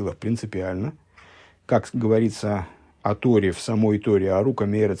разум не в силах принципиально, как говорится о Торе, в самой Торе, а рука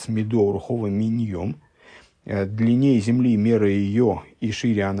мерец медо руховым миньем, длиннее земли мера ее и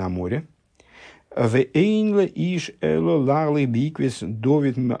шире она море.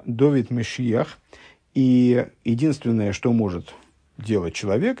 И единственное, что может делать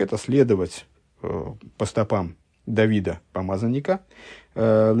человек, это следовать по стопам Давида, помазанника,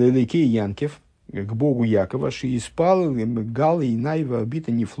 Леликей Янкев, к Богу Якова, Шииспал, Гал и Найва,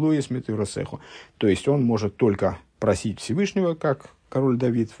 Бита, Нефлоес, Метеоросеху. То есть он может только просить Всевышнего, как король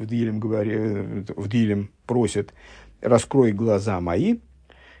Давид в Дилем просит: раскрой глаза мои,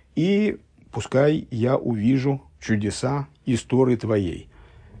 и пускай я увижу чудеса из Торы твоей.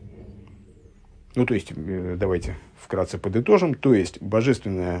 То есть, давайте вкратце подытожим. То есть,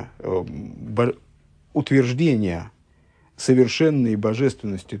 божественное утверждение совершенной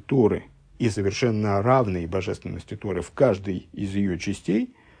божественности Торы и совершенно равной божественности Торы в каждой из ее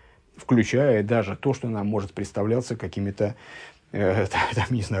частей, включая даже то, что нам может представляться какими-то,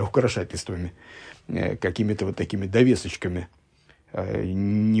 украшательствами, какими-то вот такими довесочками,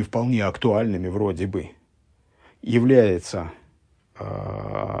 не вполне актуальными вроде бы, является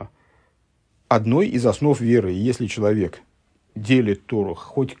одной из основ веры. И если человек делит Тору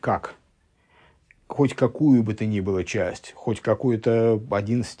хоть как, хоть какую бы то ни было часть, хоть какой-то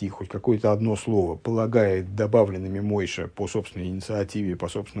один стих, хоть какое-то одно слово полагает добавленными Мойше по собственной инициативе, по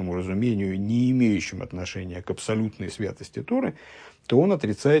собственному разумению, не имеющим отношения к абсолютной святости Торы, то он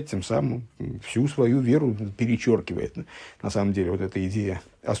отрицает тем самым всю свою веру, перечеркивает. На самом деле, вот эта идея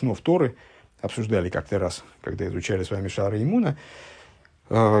основ Торы, обсуждали как-то раз, когда изучали с вами Шара Имуна,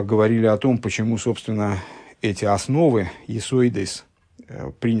 говорили о том, почему, собственно, эти основы, есоидес,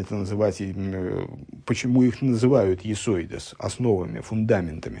 принято называть, почему их называют есоидес, основами,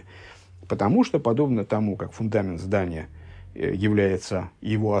 фундаментами. Потому что, подобно тому, как фундамент здания является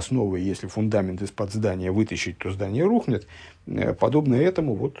его основой, если фундамент из-под здания вытащить, то здание рухнет, подобно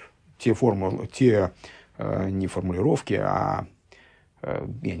этому вот те формулы, не формулировки, а,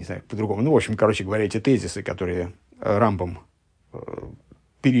 я не знаю, по-другому, ну, в общем, короче говоря, эти тезисы, которые Рамбам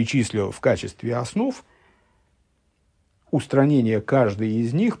перечислил в качестве основ, устранение каждой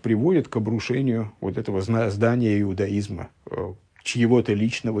из них приводит к обрушению вот этого здания иудаизма, чьего-то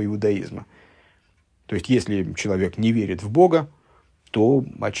личного иудаизма. То есть, если человек не верит в Бога, то,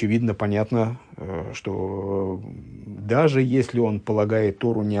 очевидно, понятно, что даже если он полагает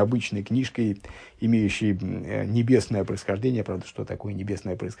Тору необычной книжкой, имеющей небесное происхождение, правда, что такое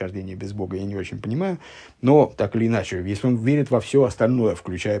небесное происхождение без Бога, я не очень понимаю, но так или иначе, если он верит во все остальное,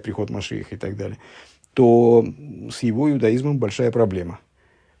 включая приход Машиаха и так далее, то с его иудаизмом большая проблема.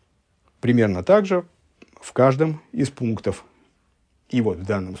 Примерно так же в каждом из пунктов. И вот в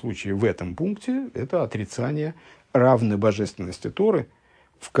данном случае, в этом пункте, это отрицание равной божественности Торы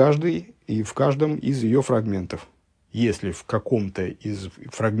в каждом из ее фрагментов. Если в каком-то из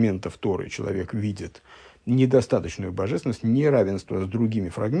фрагментов Торы человек видит недостаточную божественность, неравенство с другими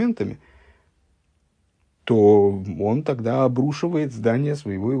фрагментами, то он тогда обрушивает здание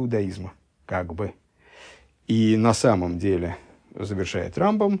своего иудаизма. Как бы. И на самом деле, завершает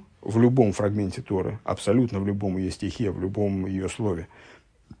Рамбам, в любом фрагменте Торы, абсолютно в любом ее стихе, в любом ее слове,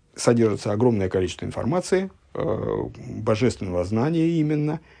 содержится огромное количество информации, божественного знания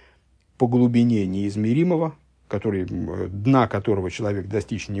именно, по глубине неизмеримого, дна которого человек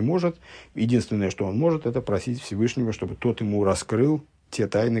достичь не может. Единственное, что он может, это просить Всевышнего, чтобы тот ему раскрыл те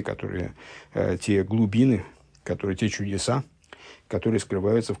тайны, те глубины, те чудеса, которые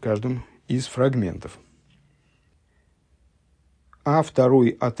скрываются в каждом из фрагментов. А второй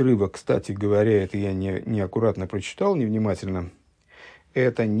отрывок, кстати говоря, это я неаккуратно прочитал, невнимательно,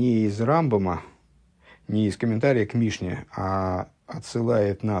 это не из Рамбама, не из комментария к Мишне, а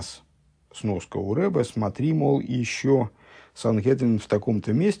отсылает нас сноска у Рэбе, смотри, мол, еще Сангедрин в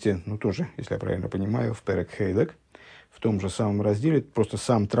таком-то месте, ну тоже, если я правильно понимаю, в Перек Хейдек, в том же самом разделе, просто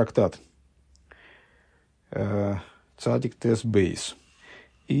сам трактат Цадик Тес Бейс.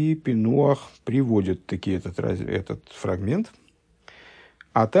 И Пинуах приводит таки этот фрагмент.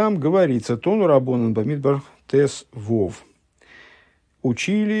 А там говорится, Тону Рабонан Бамидбар Тес Вов.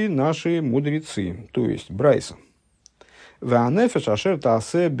 Учили наши мудрецы, то есть Брайса. Ваанефеш ашер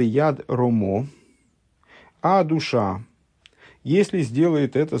таасе бияд ромо. А душа, если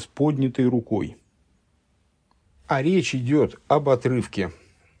сделает это с поднятой рукой. А речь идет об отрывке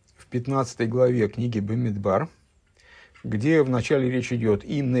в 15 главе книги Бамидбар, где вначале речь идет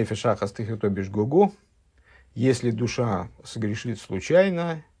 «Им нефеш ахас тихито бишгого», если душа согрешит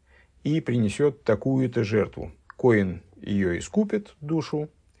случайно и принесет такую-то жертву. Коэн ее искупит, душу,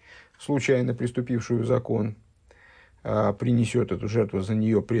 случайно приступившую закон, принесет эту жертву за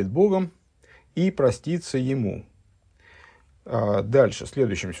нее пред Богом и простится ему. Дальше,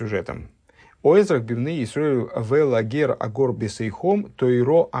 следующим сюжетом. «Оэзрах бивны Исроэль велагер агор бесейхом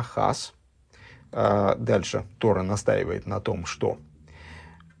тойро ахас». Дальше Тора настаивает на том, что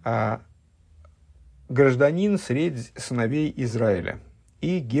гражданин средь сыновей Израиля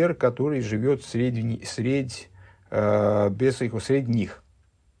и гер, который живет средь них.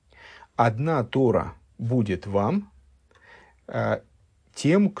 Одна Тора будет вам,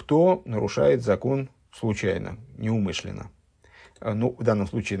 тем, кто нарушает закон случайно, неумышленно. Ну, в данном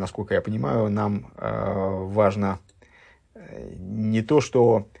случае, насколько я понимаю, нам важно не то,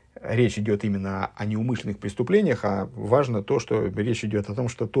 что речь идет именно о неумышленных преступлениях, а важно то, что речь идет о том,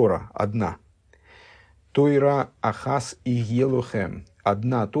 что Тора одна. Тойра ахас и елухем.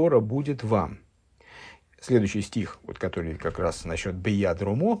 Одна Тора будет вам. Следующий стих, вот, который как раз насчет бияд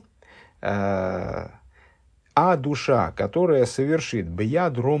ромо. А душа, которая совершит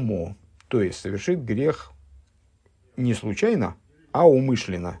бияд ромо, то есть совершит грех не случайно, а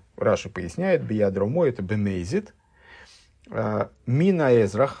умышленно. Раши поясняет, бияд ромо это бемейзит. Мина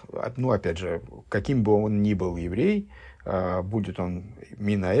эзрах, ну опять же, каким бы он ни был еврей, будет он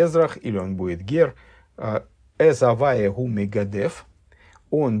мина эзрах или он будет гер, эзавая гу мегадев,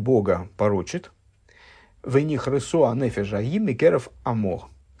 он Бога порочит, Венихресо анефежаги микеров амох.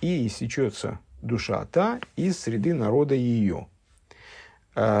 И иссечется душа та из среды народа ее.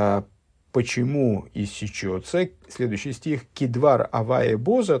 Почему иссечется? Следующий стих. Кидвар авае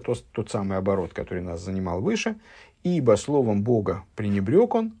боза, тот самый оборот, который нас занимал выше. Ибо словом Бога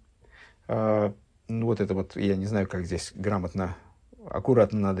пренебрег он. Вот это вот, я не знаю, как здесь грамотно,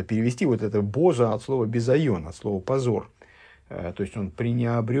 аккуратно надо перевести. Вот это боза от слова безайон, от слова позор. То есть он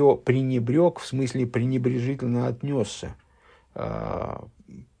пренебрег, в смысле пренебрежительно отнесся,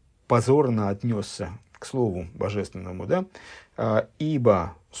 позорно отнесся к слову божественному, да?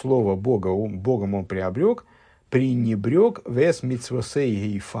 Ибо слово Бога, Богом он пренебрег вес митцвосей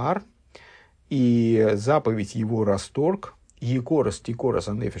гейфар, и заповедь его расторг, екорос тикорос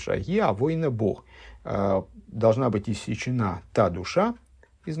анефиш аги, а воина Бог. Должна быть иссечена та душа,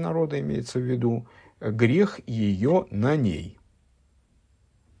 из народа имеется в виду, грех ее на ней.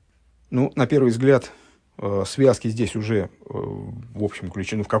 Ну, на первый взгляд, связки здесь уже в общем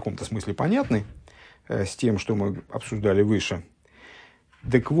ключе, в каком-то смысле понятны с тем, что мы обсуждали выше.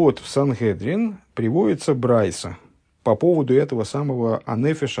 Так вот, в Сангедрин приводится брайса по поводу этого самого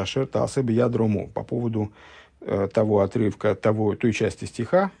анефеш ашер таасе биядрому, по поводу того отрывка, той части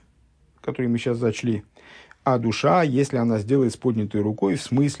стиха, который мы сейчас зачли, а душа, если она сделает с поднятой рукой, в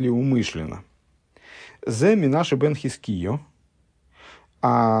смысле умышленно. Зе минаше бен Хискио.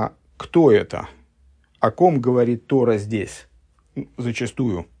 А кто это? О ком говорит Тора здесь?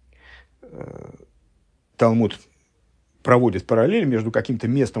 Зачастую Талмуд проводит параллель между каким-то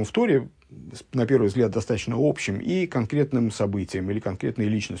местом в Торе, на первый взгляд достаточно общим, и конкретным событием или конкретной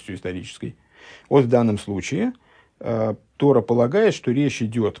личностью исторической. Вот в данном случае Тора полагает, что речь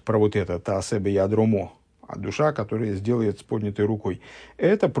идет про вот это «Таасебе ядромо», а душа, которая сделает с поднятой рукой.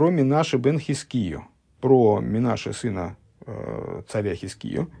 Это про Минаше бен Хискию, про Минаше сына царя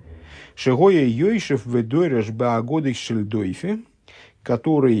Хискию, Шегоя Йойшев ведойреш баагодых шельдойфе,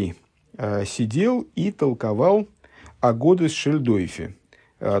 который сидел и толковал агодыс шельдойфе,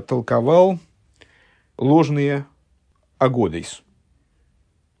 толковал ложные агодейс,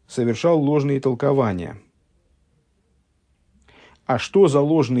 совершал ложные толкования. А что за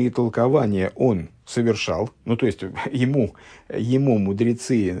ложные толкования он совершал? Ну, то есть, ему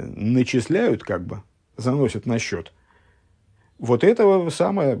мудрецы начисляют, заносят на счет. Вот этого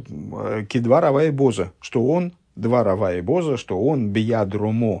самое кидвар авае боза, что он двар авае боза, что он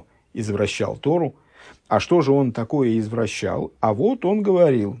биядрому извращал Тору. А что же он такое извращал? А вот он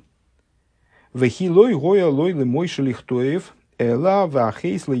говорил: «Вехилой гоя лойлы мойши лихтоев, эла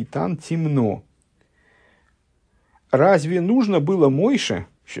вахейс лейтан темно». Разве нужно было Мойше,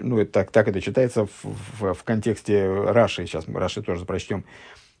 это так это читается в контексте Раши, сейчас мы Раши тоже прочтем,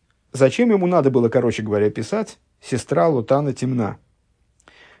 зачем ему надо было, короче говоря, писать «сестра Лотана темна»?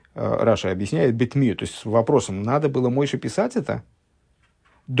 Раша объясняет битмию, то есть с вопросом, надо было Мойше писать это?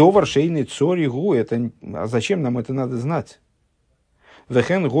 До варшейный цори гу, а зачем нам это надо знать?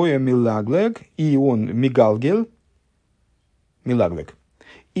 Вехен гоя милаглег, и он мигалгел, милаглег,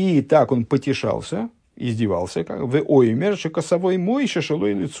 и так он потешался, издевался, в оймер шикосовой Мойше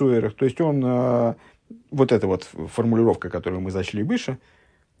шелой лицуэрах, то есть он, вот эта вот формулировка, которую мы зачли выше,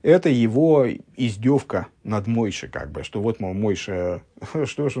 это его издевка над Мойше, что вот, мол, Мойше,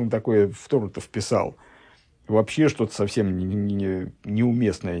 что же он такое в Тору-то вписал? Вообще что-то совсем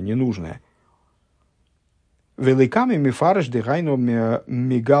неуместное, ненужное. Великами мифарыш дыхайно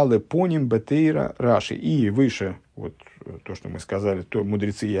мигале поним бетейра раши. И выше, вот то, что мы сказали, то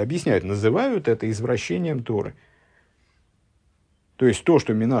мудрецы и объясняют, называют это извращением Торы. То есть то,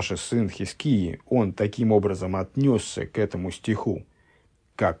 что Минаше сын Хискии, он таким образом отнесся к этому стиху,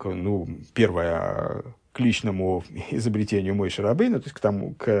 как, первое, к личному изобретению Мойше Рабейну, то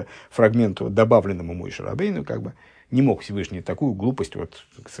есть к фрагменту, добавленному Мойше Рабейну, не мог Всевышний такую глупость,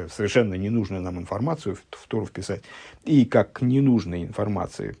 совершенно ненужную нам информацию в Тору вписать. И как к ненужной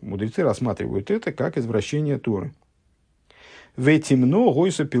информации мудрецы рассматривают это как извращение Торы. «Ветимно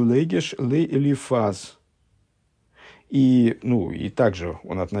гойса пилегеш ле элифаз». И также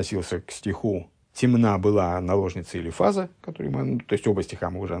он относился к стиху «Темна была наложница Элифаза», который то есть оба стиха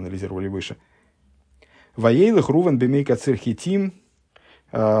мы уже анализировали выше. «Ваейлых рувен бемейка цирхитим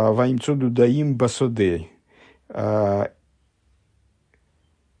ваимцоду даим басодей».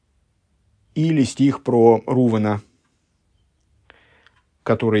 Или стих про Рувена,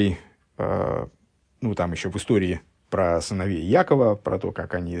 который, там еще в истории про сыновей Якова, про то,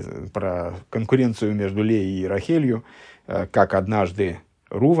 про конкуренцию между Леей и Рахелью, как однажды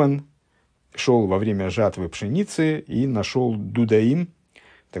Рувен шел во время жатвы пшеницы и нашел дудаим,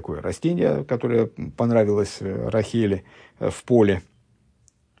 такое растение, которое понравилось Рахеле в поле.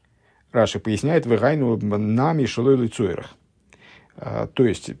 Раши поясняет, «Вегайну нами шелой лицуэрах». То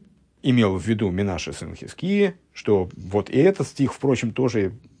есть, имел в виду Менаше сын Хизкии, что вот и этот стих, впрочем,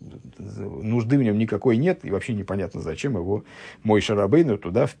 тоже нужды в нем никакой нет, и вообще непонятно, зачем его Мойше Рабейну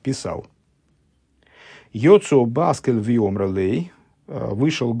туда вписал. «Йоцо баскель виомралей»,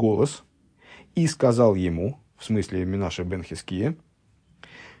 вышел голос и сказал ему, в смысле Менаше бен Хизкия,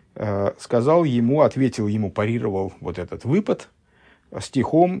 сказал ему, ответил ему, парировал вот этот выпад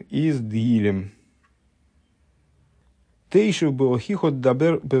стихом из Дилем. Тейшу беохихот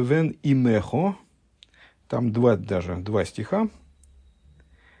дабер бевен имехо. Там два стиха.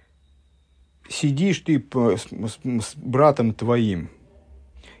 Сидишь ты с братом твоим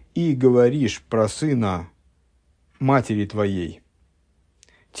и говоришь про сына матери твоей,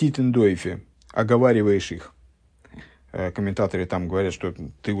 Титендойфе, оговариваешь их. Комментаторы там говорят, что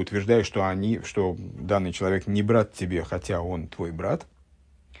ты утверждаешь, что данный человек не брат тебе, хотя он твой брат.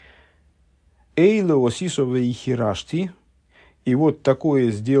 Эйло осисове и хирашти, и вот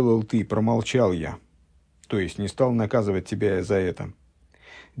такое сделал ты, промолчал я, то есть не стал наказывать тебя за это.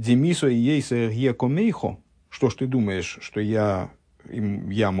 Демисо и ейса екомейхо, что ж ты думаешь, что я,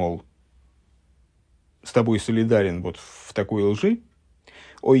 мол, с тобой солидарен вот в такой лжи?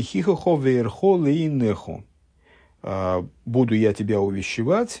 Ой хихохо верхо лейнехо. Буду я тебя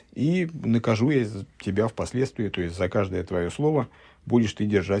увещевать и накажу я тебя впоследствии, то есть за каждое твое слово будешь ты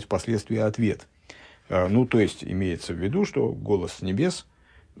держать впоследствии ответ. Ну, то есть имеется в виду, что голос с небес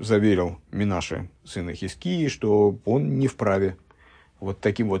заверил Менаше сына Хизкии, что он не вправе вот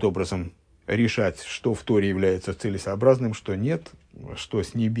таким вот образом решать, что в Торе является целесообразным, что нет, что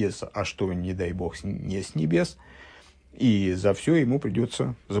с небес, а что, не дай бог, не с небес. И за все ему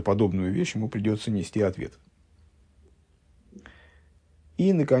придется, за подобную вещь ему придется нести ответ.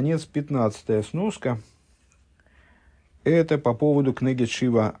 И, наконец, 15-я сноска. Это по поводу кнеги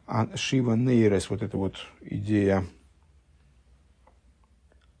Шива Нейрес, вот эта вот идея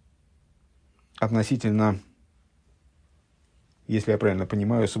относительно, если я правильно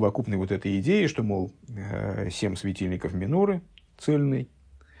понимаю, совокупной вот этой идеи, что, мол, 7 светильников миноры цельный,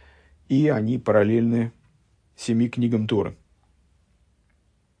 и они параллельны 7 книгам Торы.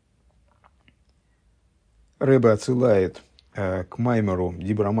 Ребе отсылает к маймеру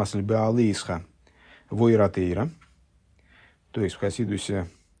Дибрамасль Беаалейсхо Войратейра, то есть в Хасидусе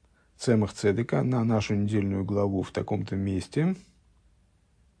Цемах Цедека, на нашу недельную главу в таком-то месте.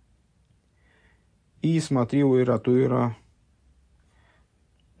 И смотри у Иратуира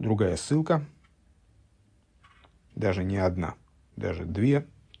другая ссылка, даже не одна, даже 2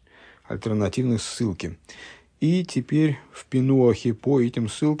 альтернативных ссылки. И теперь в Пинуахе по этим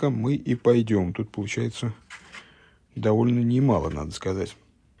ссылкам мы и пойдем. Тут получается довольно немало, надо сказать.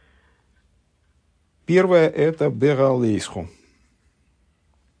 Первое – это Беаалейсхо.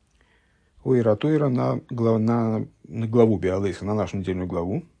 У Иратуира на главу Беаалейсхо, на нашу недельную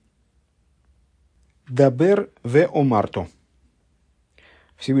главу. Дабер ве омарто.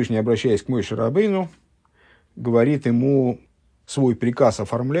 Всевышний, обращаясь к Мойше Рабейну, говорит ему, свой приказ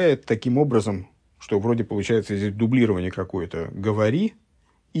оформляет таким образом, что вроде получается здесь дублирование какое-то. Говори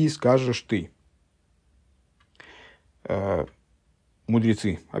и скажешь ты.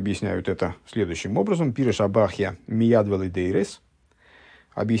 Мудрецы объясняют это следующим образом. Пиреш Абахья миядвелы дейрес.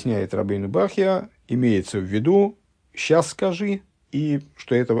 Объясняет Рабейну Бахья, имеется в виду «сейчас скажи», и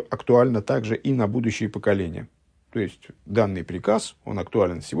что это актуально также и на будущие поколения. То есть данный приказ, он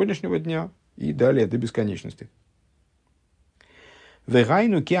актуален с сегодняшнего дня и далее до бесконечности.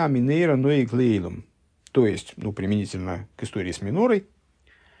 «Вегайну кеа минейра ноик лейлом». То есть, применительно к истории с минорой,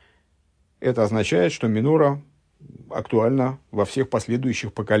 это означает, что минора актуальна во всех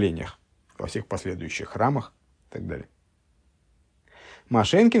последующих поколениях, во всех последующих храмах и так далее.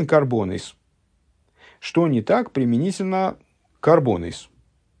 Машенкин карбонис. Что не так применительно к карбонис?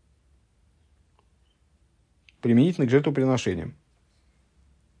 Применительно к жертвоприношениям.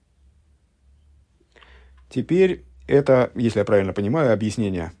 Теперь это, если я правильно понимаю,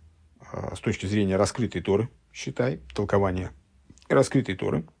 объяснение с точки зрения раскрытой Торы, считай, толкование раскрытой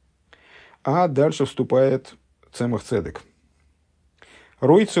Торы. А дальше вступает Цемах Цедек.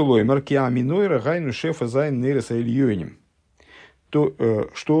 Рой целоймер киаминойра гайну шефа зайн нейреса ильёйним. То,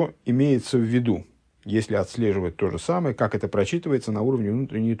 что имеется в виду, если отслеживать то же самое, как это прочитывается на уровне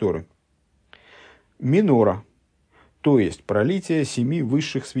внутренней Торы. Минора, то есть пролитие 7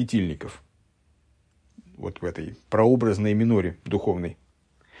 высших светильников. Вот в этой прообразной миноре духовной.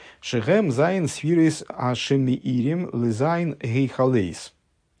 Шехем зайн сфирис ашемиирим лизайн гейхалейс.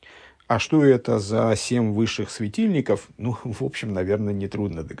 А что это за 7 высших светильников? В общем, наверное,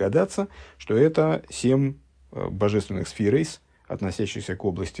 нетрудно догадаться, что это 7 божественных сфирейс, относящихся к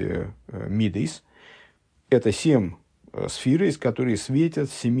области Мидейс. Это 7 сфиры, которые светят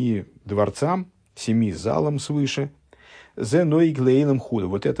 7 дворцам, 7 залам свыше. Зе ной глейлом худо.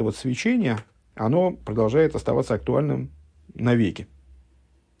 Вот это вот свечение, оно продолжает оставаться актуальным навеки.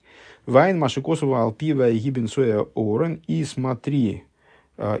 Вайн машикосова алпива и гибенсоя орен. И смотри,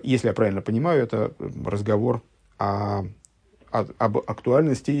 если я правильно понимаю, это разговор об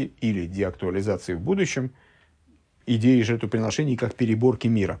актуальности или деактуализации в будущем идеи жертвоприношений как переборки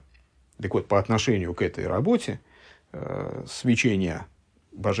мира. Так вот, по отношению к этой работе, свечение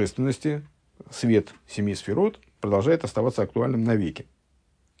божественности, свет 7 сферот продолжает оставаться актуальным навеки.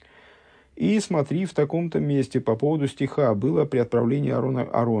 И смотри, в таком-то месте по поводу стиха было при отправлении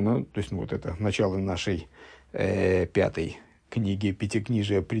Аарона, то есть вот это начало нашей 5 книги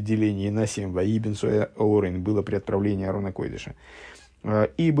Пятикнижия определение на 7 «Ваибен соя орен» было при отправлении Аарона Койдыша.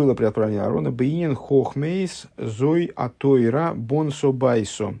 И было при отправлении Аарона «Бейнен хохмейс зой атойра бонсо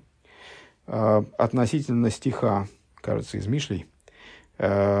байсо». Относительно стиха, кажется, из Мишлей,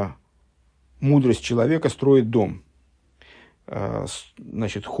 мудрость человека строит дом.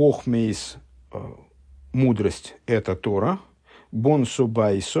 Значит, хохмейс, мудрость – это Тора. Бонсо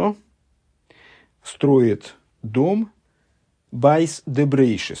байсо строит дом. Байс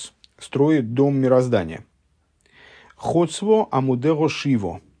дебрейшис строит дом мироздания. Хоцво амудеро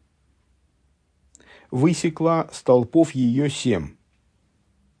шиво высекла столпов ее 7.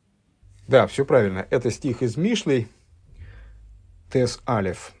 Да, все правильно. Это стих из Мишлей. Тес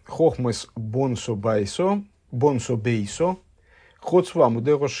алеф. Хохмес бонсо байсо, бонсо бейсо, хоцва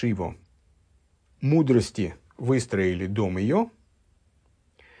мудеро шиво. Мудрости выстроили дом ее.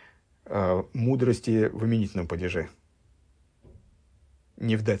 Мудрости в именительном падеже,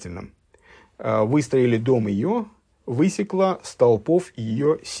 не в дательном. Выстроили дом ее, высекла столпов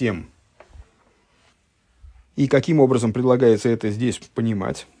ее 7. И каким образом предлагается это здесь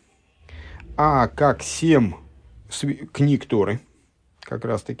понимать? А как 7 книг Торы, как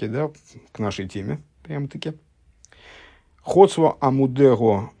раз-таки, да, к нашей теме, прямо-таки. Хоцво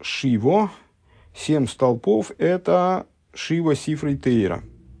амудего шиво, 7 столпов, это шиво сифрей тейра.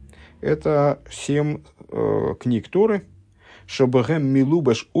 Это 7 книг Торы, шабэгэм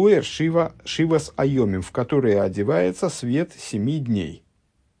милубаш оэр шивас айомим, в которые одевается свет 7 дней.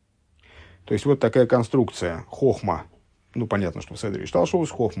 То есть, вот такая конструкция. Хохма. Ну, понятно, что в Седре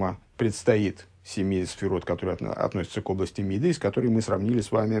Шталшоус хохма предстоит 7 сферот, которые относятся к области Миды, с которой мы сравнили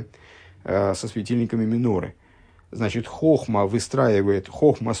с вами со светильниками миноры. Значит, хохма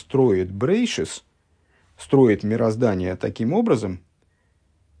строит брейшис, строит мироздание таким образом,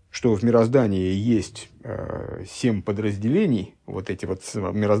 что в мироздании есть 7 подразделений, вот эти вот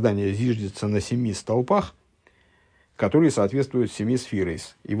мироздания зиждется на 7 столпах, которые соответствуют 7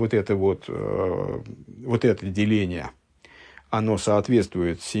 сфирейс. И вот это деление, оно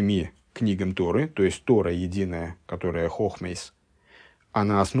соответствует 7 книгам Торы, то есть Тора единая, которая хохмейс,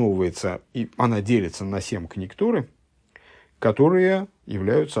 она основывается, и она делится на 7 книг Торы, которые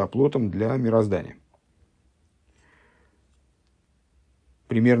являются оплотом для мироздания.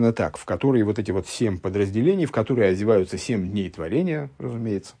 Примерно так, в которые вот эти вот 7 подразделений, в которые одеваются 7 дней творения,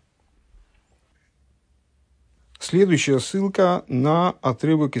 разумеется. Следующая ссылка на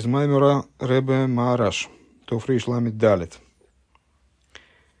отрывок из маймера Ребе Маараш, Тофрейш ламид далет.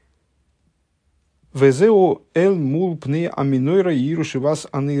 Везео эл мул пне аминойра ирушивас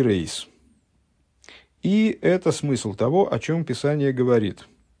анирейс. И это смысл того, о чем Писание говорит.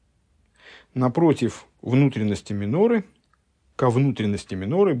 Напротив внутренности миноры, ко внутренности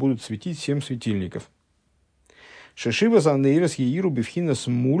миноры будут светить 7 светильников. Шешива занейрас еиру бифхинас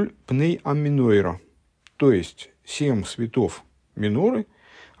муль пней аминойра. То есть 7 светов миноры,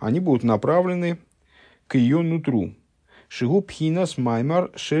 они будут направлены к ее нутру. Шигу пхинас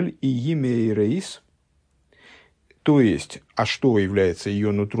маймар шель и емейрейс. То есть, а что является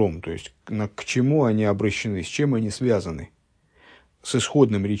ее нутром? То есть, к чему они обращены, с чем они связаны? С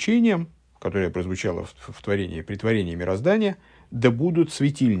исходным речением, которое прозвучало при творении мироздания, да будут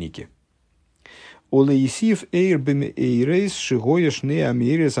светильники. Олеисив эйрбем эйрейс шигоеш не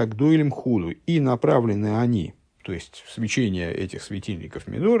амерес агдойлем худу. И направлены они, то есть свечение этих светильников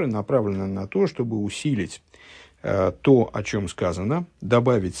миноры, направлено на то, чтобы усилить то, о чем сказано,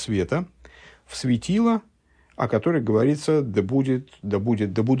 добавить света в светило, о которых говорится, да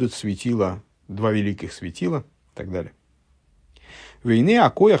будут светила, 2 великих светила, и так далее. Вейне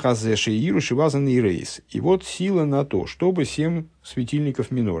акоя хазеши иру шивазанный рейс. И вот сила на то, чтобы 7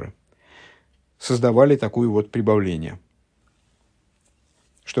 светильников миноры создавали такое вот прибавление,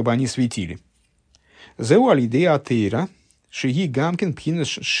 чтобы они светили. Зеу алидея атеира шиги гамкин пхинас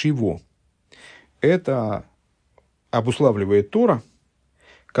шиво. Это обуславливает Тора,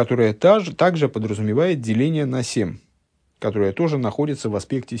 которая также подразумевает деление на 7, которое тоже находится в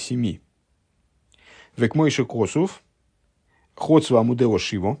аспекте 7. Векмойши косов, ходсу амудео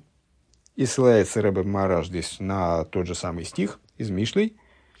шиво, и ссылается Ребе Мараш здесь на тот же самый стих из Мишлей,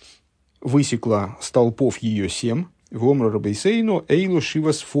 высекла столпов ее 7, вомру рабейсейну эйлу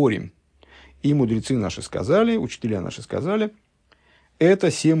шива сфорим. И мудрецы наши сказали, учителя наши сказали,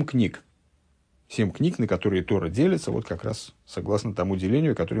 это 7 книг. 7 книг, на которые Тора делится, вот как раз согласно тому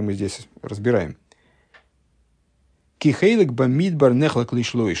делению, которое мы здесь разбираем. Кихейлек бамидбар нехлак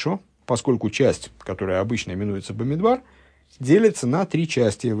лишлойшо, поскольку часть, которая обычно именуется бамидбар, делится на 3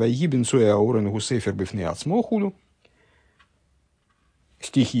 части. Вайги бенсоя аурен гусейфер бифне ацмохулу.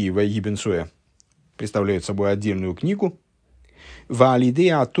 Стихи Вайги бенсоя представляют собой отдельную книгу.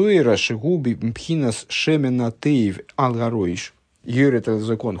 Ваалидея атоира шигуби мпхинас шемена теев алгароиш. Йор — это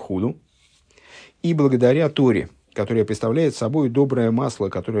закон худу. И благодаря Торе, которая представляет собой доброе масло,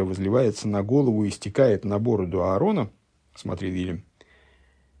 которое возливается на голову и стекает на бороду Аарона, смотри, Вильям,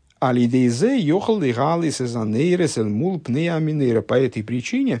 алидейзе йохал и галис эзанейрес эльмул пнеаминейра. По этой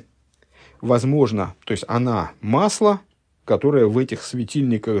причине, возможно, то есть она масло, которое в этих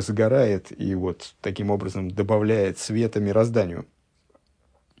светильниках сгорает и вот таким образом добавляет света мирозданию.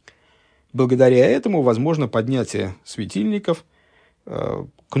 Благодаря этому возможно поднятие светильников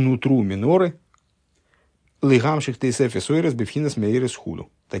к нутру миноры,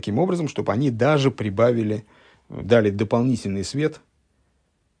 таким образом, чтобы они даже дали дополнительный свет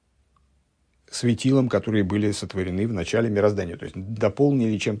светилам, которые были сотворены в начале мироздания. То есть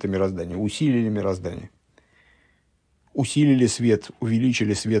дополнили чем-то мироздание, усилили мироздание. Усилили свет,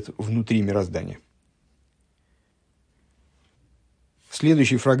 увеличили свет внутри мироздания.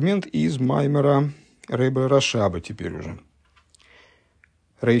 Следующий фрагмент из Маймера Ребе Рашаба теперь уже.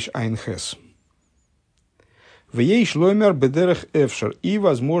 Рейш Айнхес. В ей шломер бедерех эфшер. И,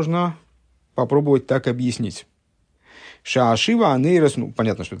 возможно, попробовать так объяснить. Шаашива анейрес. Ну,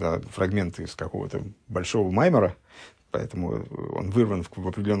 понятно, что это фрагмент из какого-то большого маймера, поэтому он вырван в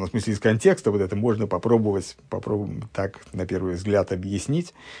определенном смысле из контекста. Вот это можно попробовать так, на первый взгляд,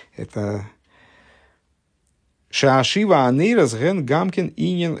 объяснить. Это Шаашива анейрес ген гамкин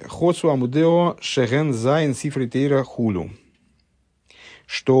инин хоцу амудео шеген зайн сифритейра хулю.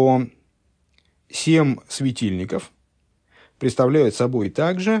 Что 7 светильников представляют собой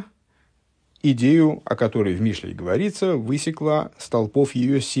также идею, о которой в Мишле говорится, высекла столпов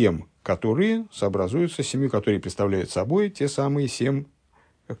ее 7, которые сообразуются 7, которые представляют собой те самые 7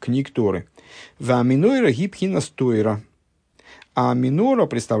 книг Торы. «Ва минойра гибхина стойра». А минора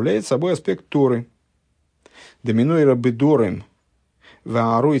представляет собой аспект Торы. «Да минойра бедорем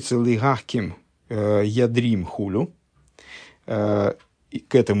ва аройце лигахким ядрим хулю». И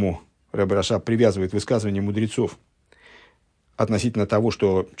к этому Ребе Рашаб привязывает высказывание мудрецов относительно того,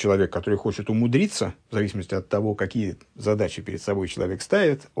 что человек, который хочет умудриться, в зависимости от того, какие задачи перед собой человек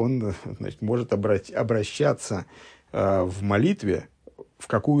ставит, он, значит, может обращаться в молитве в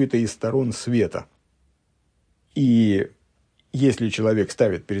какую-то из сторон света. И если человек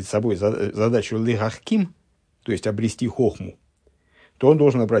ставит перед собой задачу лигахким, то есть обрести хохму, то он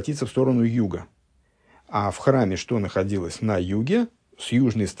должен обратиться в сторону юга. А в храме что находилось на юге? С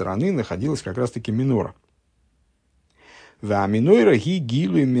южной стороны находилась как раз-таки минора. «Ва минора ги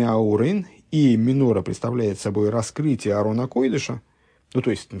гилу мяурин», и минора представляет собой раскрытие Аарона Койдыша. Ну,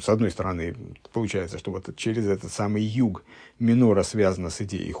 то есть, с одной стороны, получается, что вот через этот самый юг минора связана с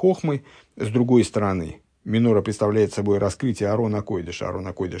идеей хохмы. С другой стороны, минора представляет собой раскрытие Аарона Койдыша.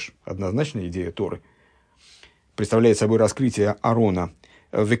 Аарона Койдыш – однозначно идея Торы. Представляет собой раскрытие Аарона.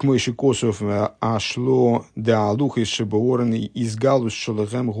 Векмойши косов ашло да алух из шебоорен из галус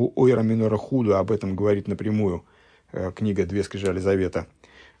шалахем гу ойра минора худу. Об этом говорит напрямую книга «Две скрижали завета»,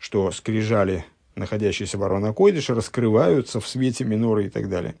 что скрижали, находящиеся в Аарона Койдыше, раскрываются в свете миноры и так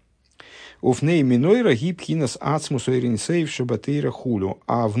далее. Уфней минойра гибхинас ацмус ойринсейв шабатейра худу.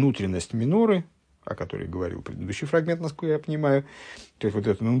 А внутренность миноры, о которой говорил предыдущий фрагмент, насколько я понимаю, то есть вот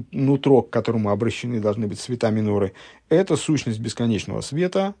это нутро, к которому обращены должны быть света миноры, это сущность бесконечного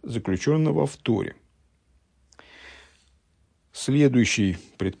света, заключенного в Торе. Следующий,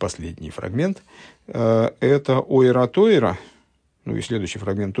 предпоследний фрагмент, это Ойра Тойра, ну и следующий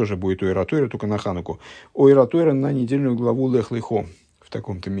фрагмент тоже будет Ойра Тойра, только на Хануку. Ойра Тойра на недельную главу Лех-Лехо в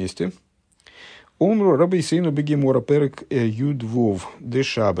таком-то месте. Омру рабейсейну бегемора перек юдвов де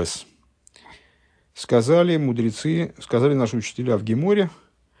шабес. Сказали мудрецы, сказали наши учителя в Геморе,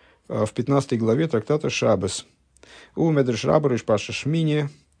 в 15 главе трактата Шабес. У Медреш Рабер Ишпаша Шмине,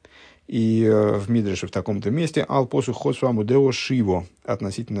 и в Мидреше в таком-то месте, ал посу хосваму део шиво,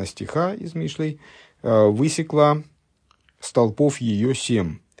 относительно стиха из Мишлей, высекла столпов ее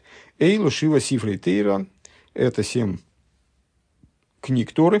 7. Эйлу Шива Сифрей Тейра – это 7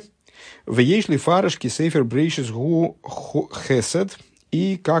 книг Торы. В Ейшли Фарышки Сейфер Брейшис Гу Хесед.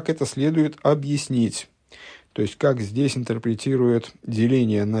 И как это следует объяснить. То есть, как здесь интерпретируют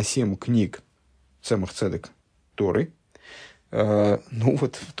деление на 7 книг Цемах Цедек Торы. Ну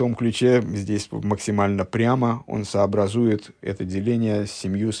вот в том ключе здесь максимально прямо он сообразует это деление с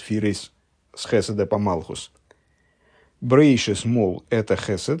 7 сфирой с Хеседа по Малхус. Брейшис, мол, это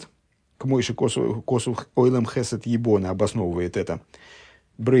Хесед. К Мойши Косу Ойлем Хесед Ебона обосновывает это.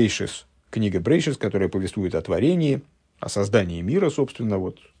 Брейшис, книга Брейшис, которая повествует о творении, о создании мира, собственно,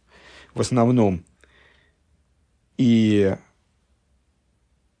 вот в основном. И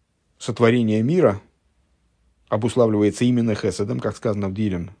сотворение мира обуславливается именно Хеседом, как сказано в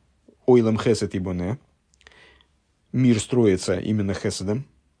Дилем, Ойлем Хесед Ибоне. Мир строится именно Хеседом.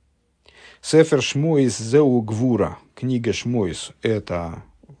 Сефер Шмойс Зеу Гвура, книга Шмойс, это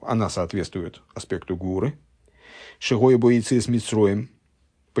она соответствует аспекту Гвуры. Шигой Боицис Мицроем.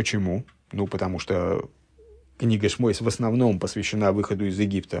 Почему? Ну, потому что книга Шмойс в основном посвящена выходу из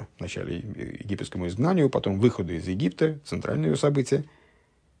Египта, вначале египетскому изгнанию, потом выходу из Египта, центральное событие.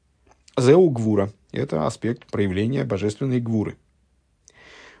 Зеу Гвура – это аспект проявления божественной Гвуры.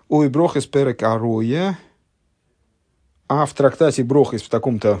 Ой, Брохес Перек Ароя. А в трактате Брохес в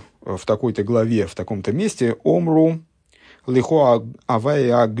такой-то главе, в таком-то месте, Омру Лихо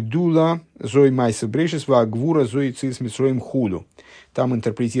Авая Агдула Зой Майса Брешес Ва Гвура Зой Цис Митсроим Худу. Там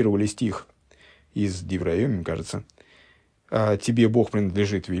интерпретировали стих из Дивраем, мне кажется. «Тебе, Бог,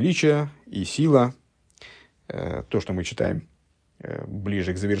 принадлежит величие и сила». То, что мы читаем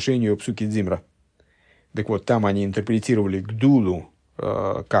ближе к завершению Псуки Дзимра. Так вот, там они интерпретировали Гдулу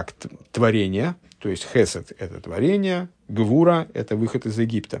как творение, то есть Хесед – это творение, Гвура – это выход из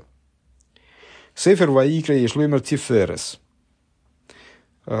Египта. Сефер Ваикра Ешлоймер Тиферес.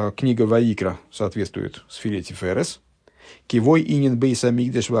 Книга Ваикра соответствует сфере Тиферес. Кивой инин бейса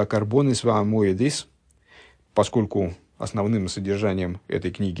мигдеш ва карбонис ва амоедис, поскольку основным содержанием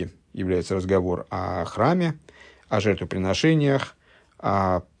этой книги является разговор о храме, о жертвоприношениях,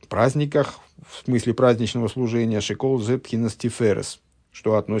 о праздниках, в смысле праздничного служения, шикол зепхинас тиферес,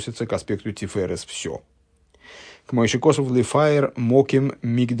 что относится к аспекту тиферес все. К Мойшикосов лифаер моким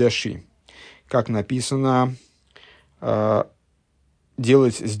мигдаши, как написано,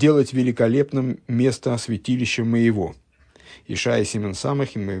 сделать великолепным место святилища моего. Ишая Симен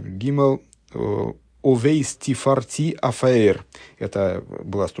Самах, Гимел, Овейс Тифарти Афаэр. Это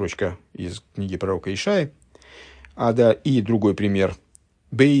была строчка из книги пророка Ишаи. И другой пример.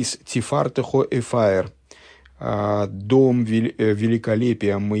 Бейс Тифартехо Эфаэр. Дом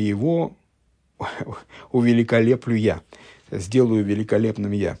великолепия моего увеликолеплю я. Сделаю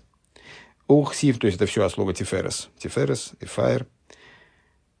великолепным я. Ухсив, то есть это все от слова Тиферес. Тиферес, Эфаэр.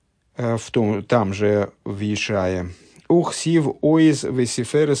 Там же в Ишае. Ухсив оиз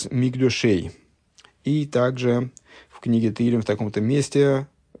весиферес мигдушей. И также в книге Тилим в таком-то месте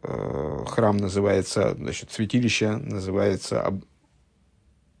храм называется, значит, святилище называется,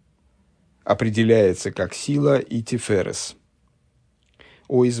 определяется как сила и тиферес.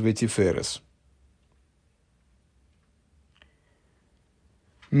 Оиз ветиферес.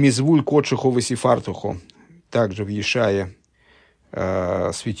 Мизвуль котшихо весифартухо. Также в Ешае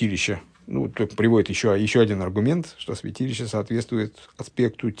святилище. Ну, приводит еще один аргумент, что святилище соответствует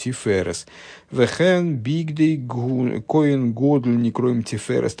аспекту тиферес. Вехен бигдей коин годль не кроем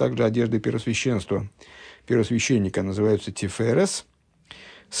тиферес. Также одежды первосвященника называются тиферес.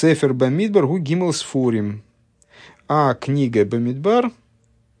 Сефер Бамидбар гу гимел сфорим. А книга Бамидбар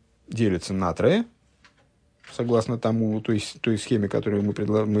делится на трое, согласно той схеме, которую мы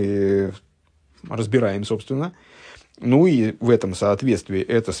разбираем, собственно. Ну и в этом соответствии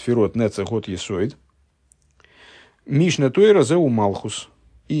это сферот Нецехот Есоид. Мишна Тойра Зеу Малхус.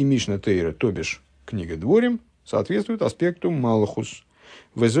 И Мишна Тойра, то бишь книга Дворим, соответствует аспекту Малхус.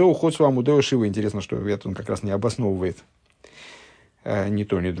 Везеу Хот Свамудео Шива. Интересно, что это он как раз не обосновывает ни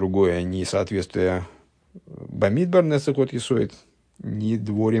то, ни другое, ни соответствие Бамидбар Нецехот Есоид, ни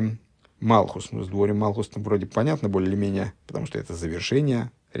Дворим Малхус. Ну, с Дворим Малхус вроде понятно более-менее, потому что это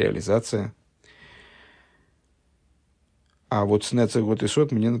завершение, реализация. А вот с Нецехот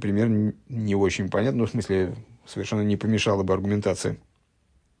Есоид мне, например, не очень понятно, ну, в смысле, совершенно не помешала бы аргументация.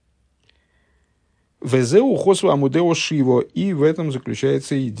 Везеу хосу амудео шиво. И в этом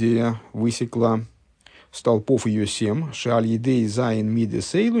заключается идея высекла столпов ее 7. Шаль едей зайн миде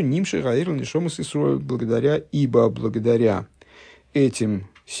сейлу нимши гаэрл нишомас Исроэль. Благодаря этим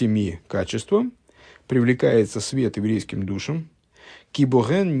 7 качествам привлекается свет еврейским душам.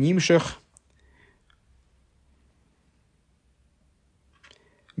 Кибоген нимшах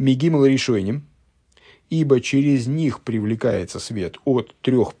Мигимал решойним, ибо через них привлекается свет от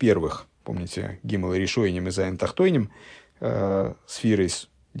трех первых, помните, гимал решойним и зайн тахтойним, сфирис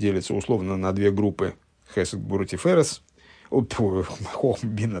делится условно на две группы, хесед гбурут и ферес, хохма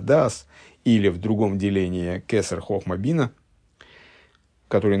бина дас, или в другом делении кесар хохма бина,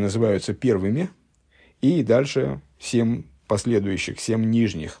 которые называются первыми, и дальше 7 последующих, 7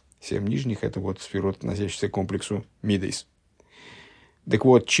 нижних. 7 нижних – это вот сферот, относящийся к комплексу мидейс. Так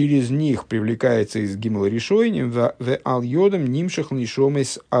вот, через них привлекается из гимала решойним в ал-йодам нимшах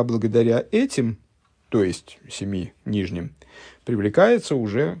нишомес, а благодаря этим, то есть 7 нижним, привлекается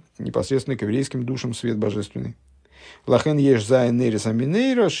уже непосредственно к еврейским душам свет божественный. Лахен еш зайн нерис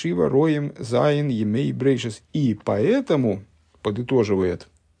аминейра шива роем зайн емей брейшес. И поэтому, подытоживает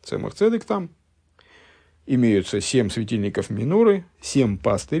Цемах Цедек там, имеются 7 светильников миноры, 7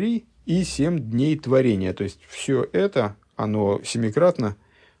 пастырей и 7 дней творения. То есть, все это, оно семикратно,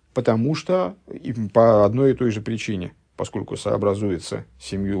 потому что по одной и той же причине, поскольку сообразуется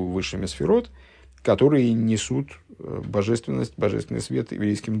 7 высшими сферот, которые несут божественность, божественный свет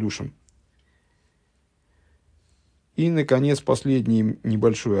еврейским душам. И, наконец, последний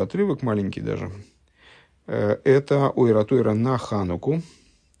небольшой отрывок, маленький даже, это Ойра Тойра на Хануку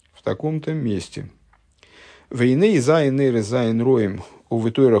в таком-то месте. Вейней зайн нейре зайн роем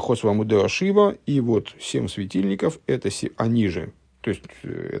увитойра хосва мудеа шива. И вот 7 светильников, это они же, то есть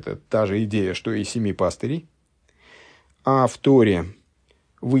это та же идея, что и 7 пастырей. А в Торе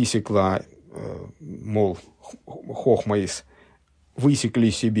высекла, мол, хохмаис,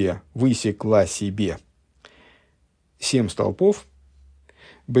 высекла себе 7 столпов.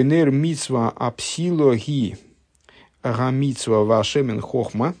 Бенер мицва апсило ги гамицва вашемен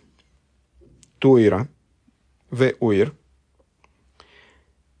хохма тойра в ойр.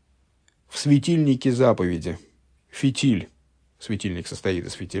 В светильнике заповеди фитиль. Светильник состоит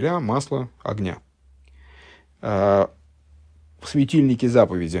из фитиля, масла, огня. В светильнике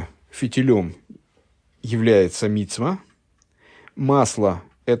заповеди фитилем является мицва. Масло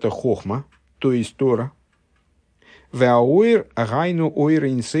 – это хохма, то есть Тора. Веаойр гайну ойр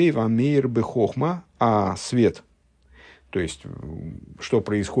инсей вамейр бехохма, а свет, то есть что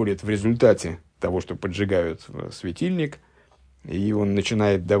происходит в результате того, что поджигают светильник, и он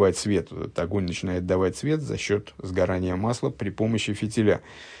начинает давать свет, этот огонь начинает давать свет за счет сгорания масла при помощи фитиля.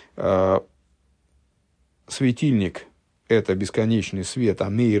 Светильник – это бесконечный свет,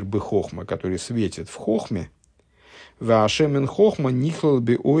 амейр бехохма, который светит в хохме. Веашемен хохма нихлал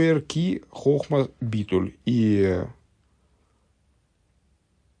би ойр ки хохма битуль. И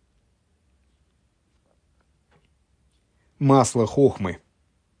масло хохмы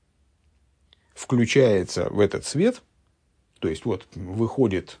включается в этот свет, то есть вот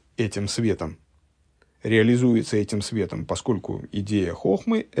выходит этим светом, реализуется этим светом, поскольку идея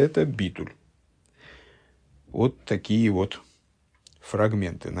хохмы – это битуль. Вот такие вот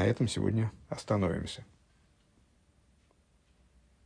фрагменты. На этом сегодня остановимся.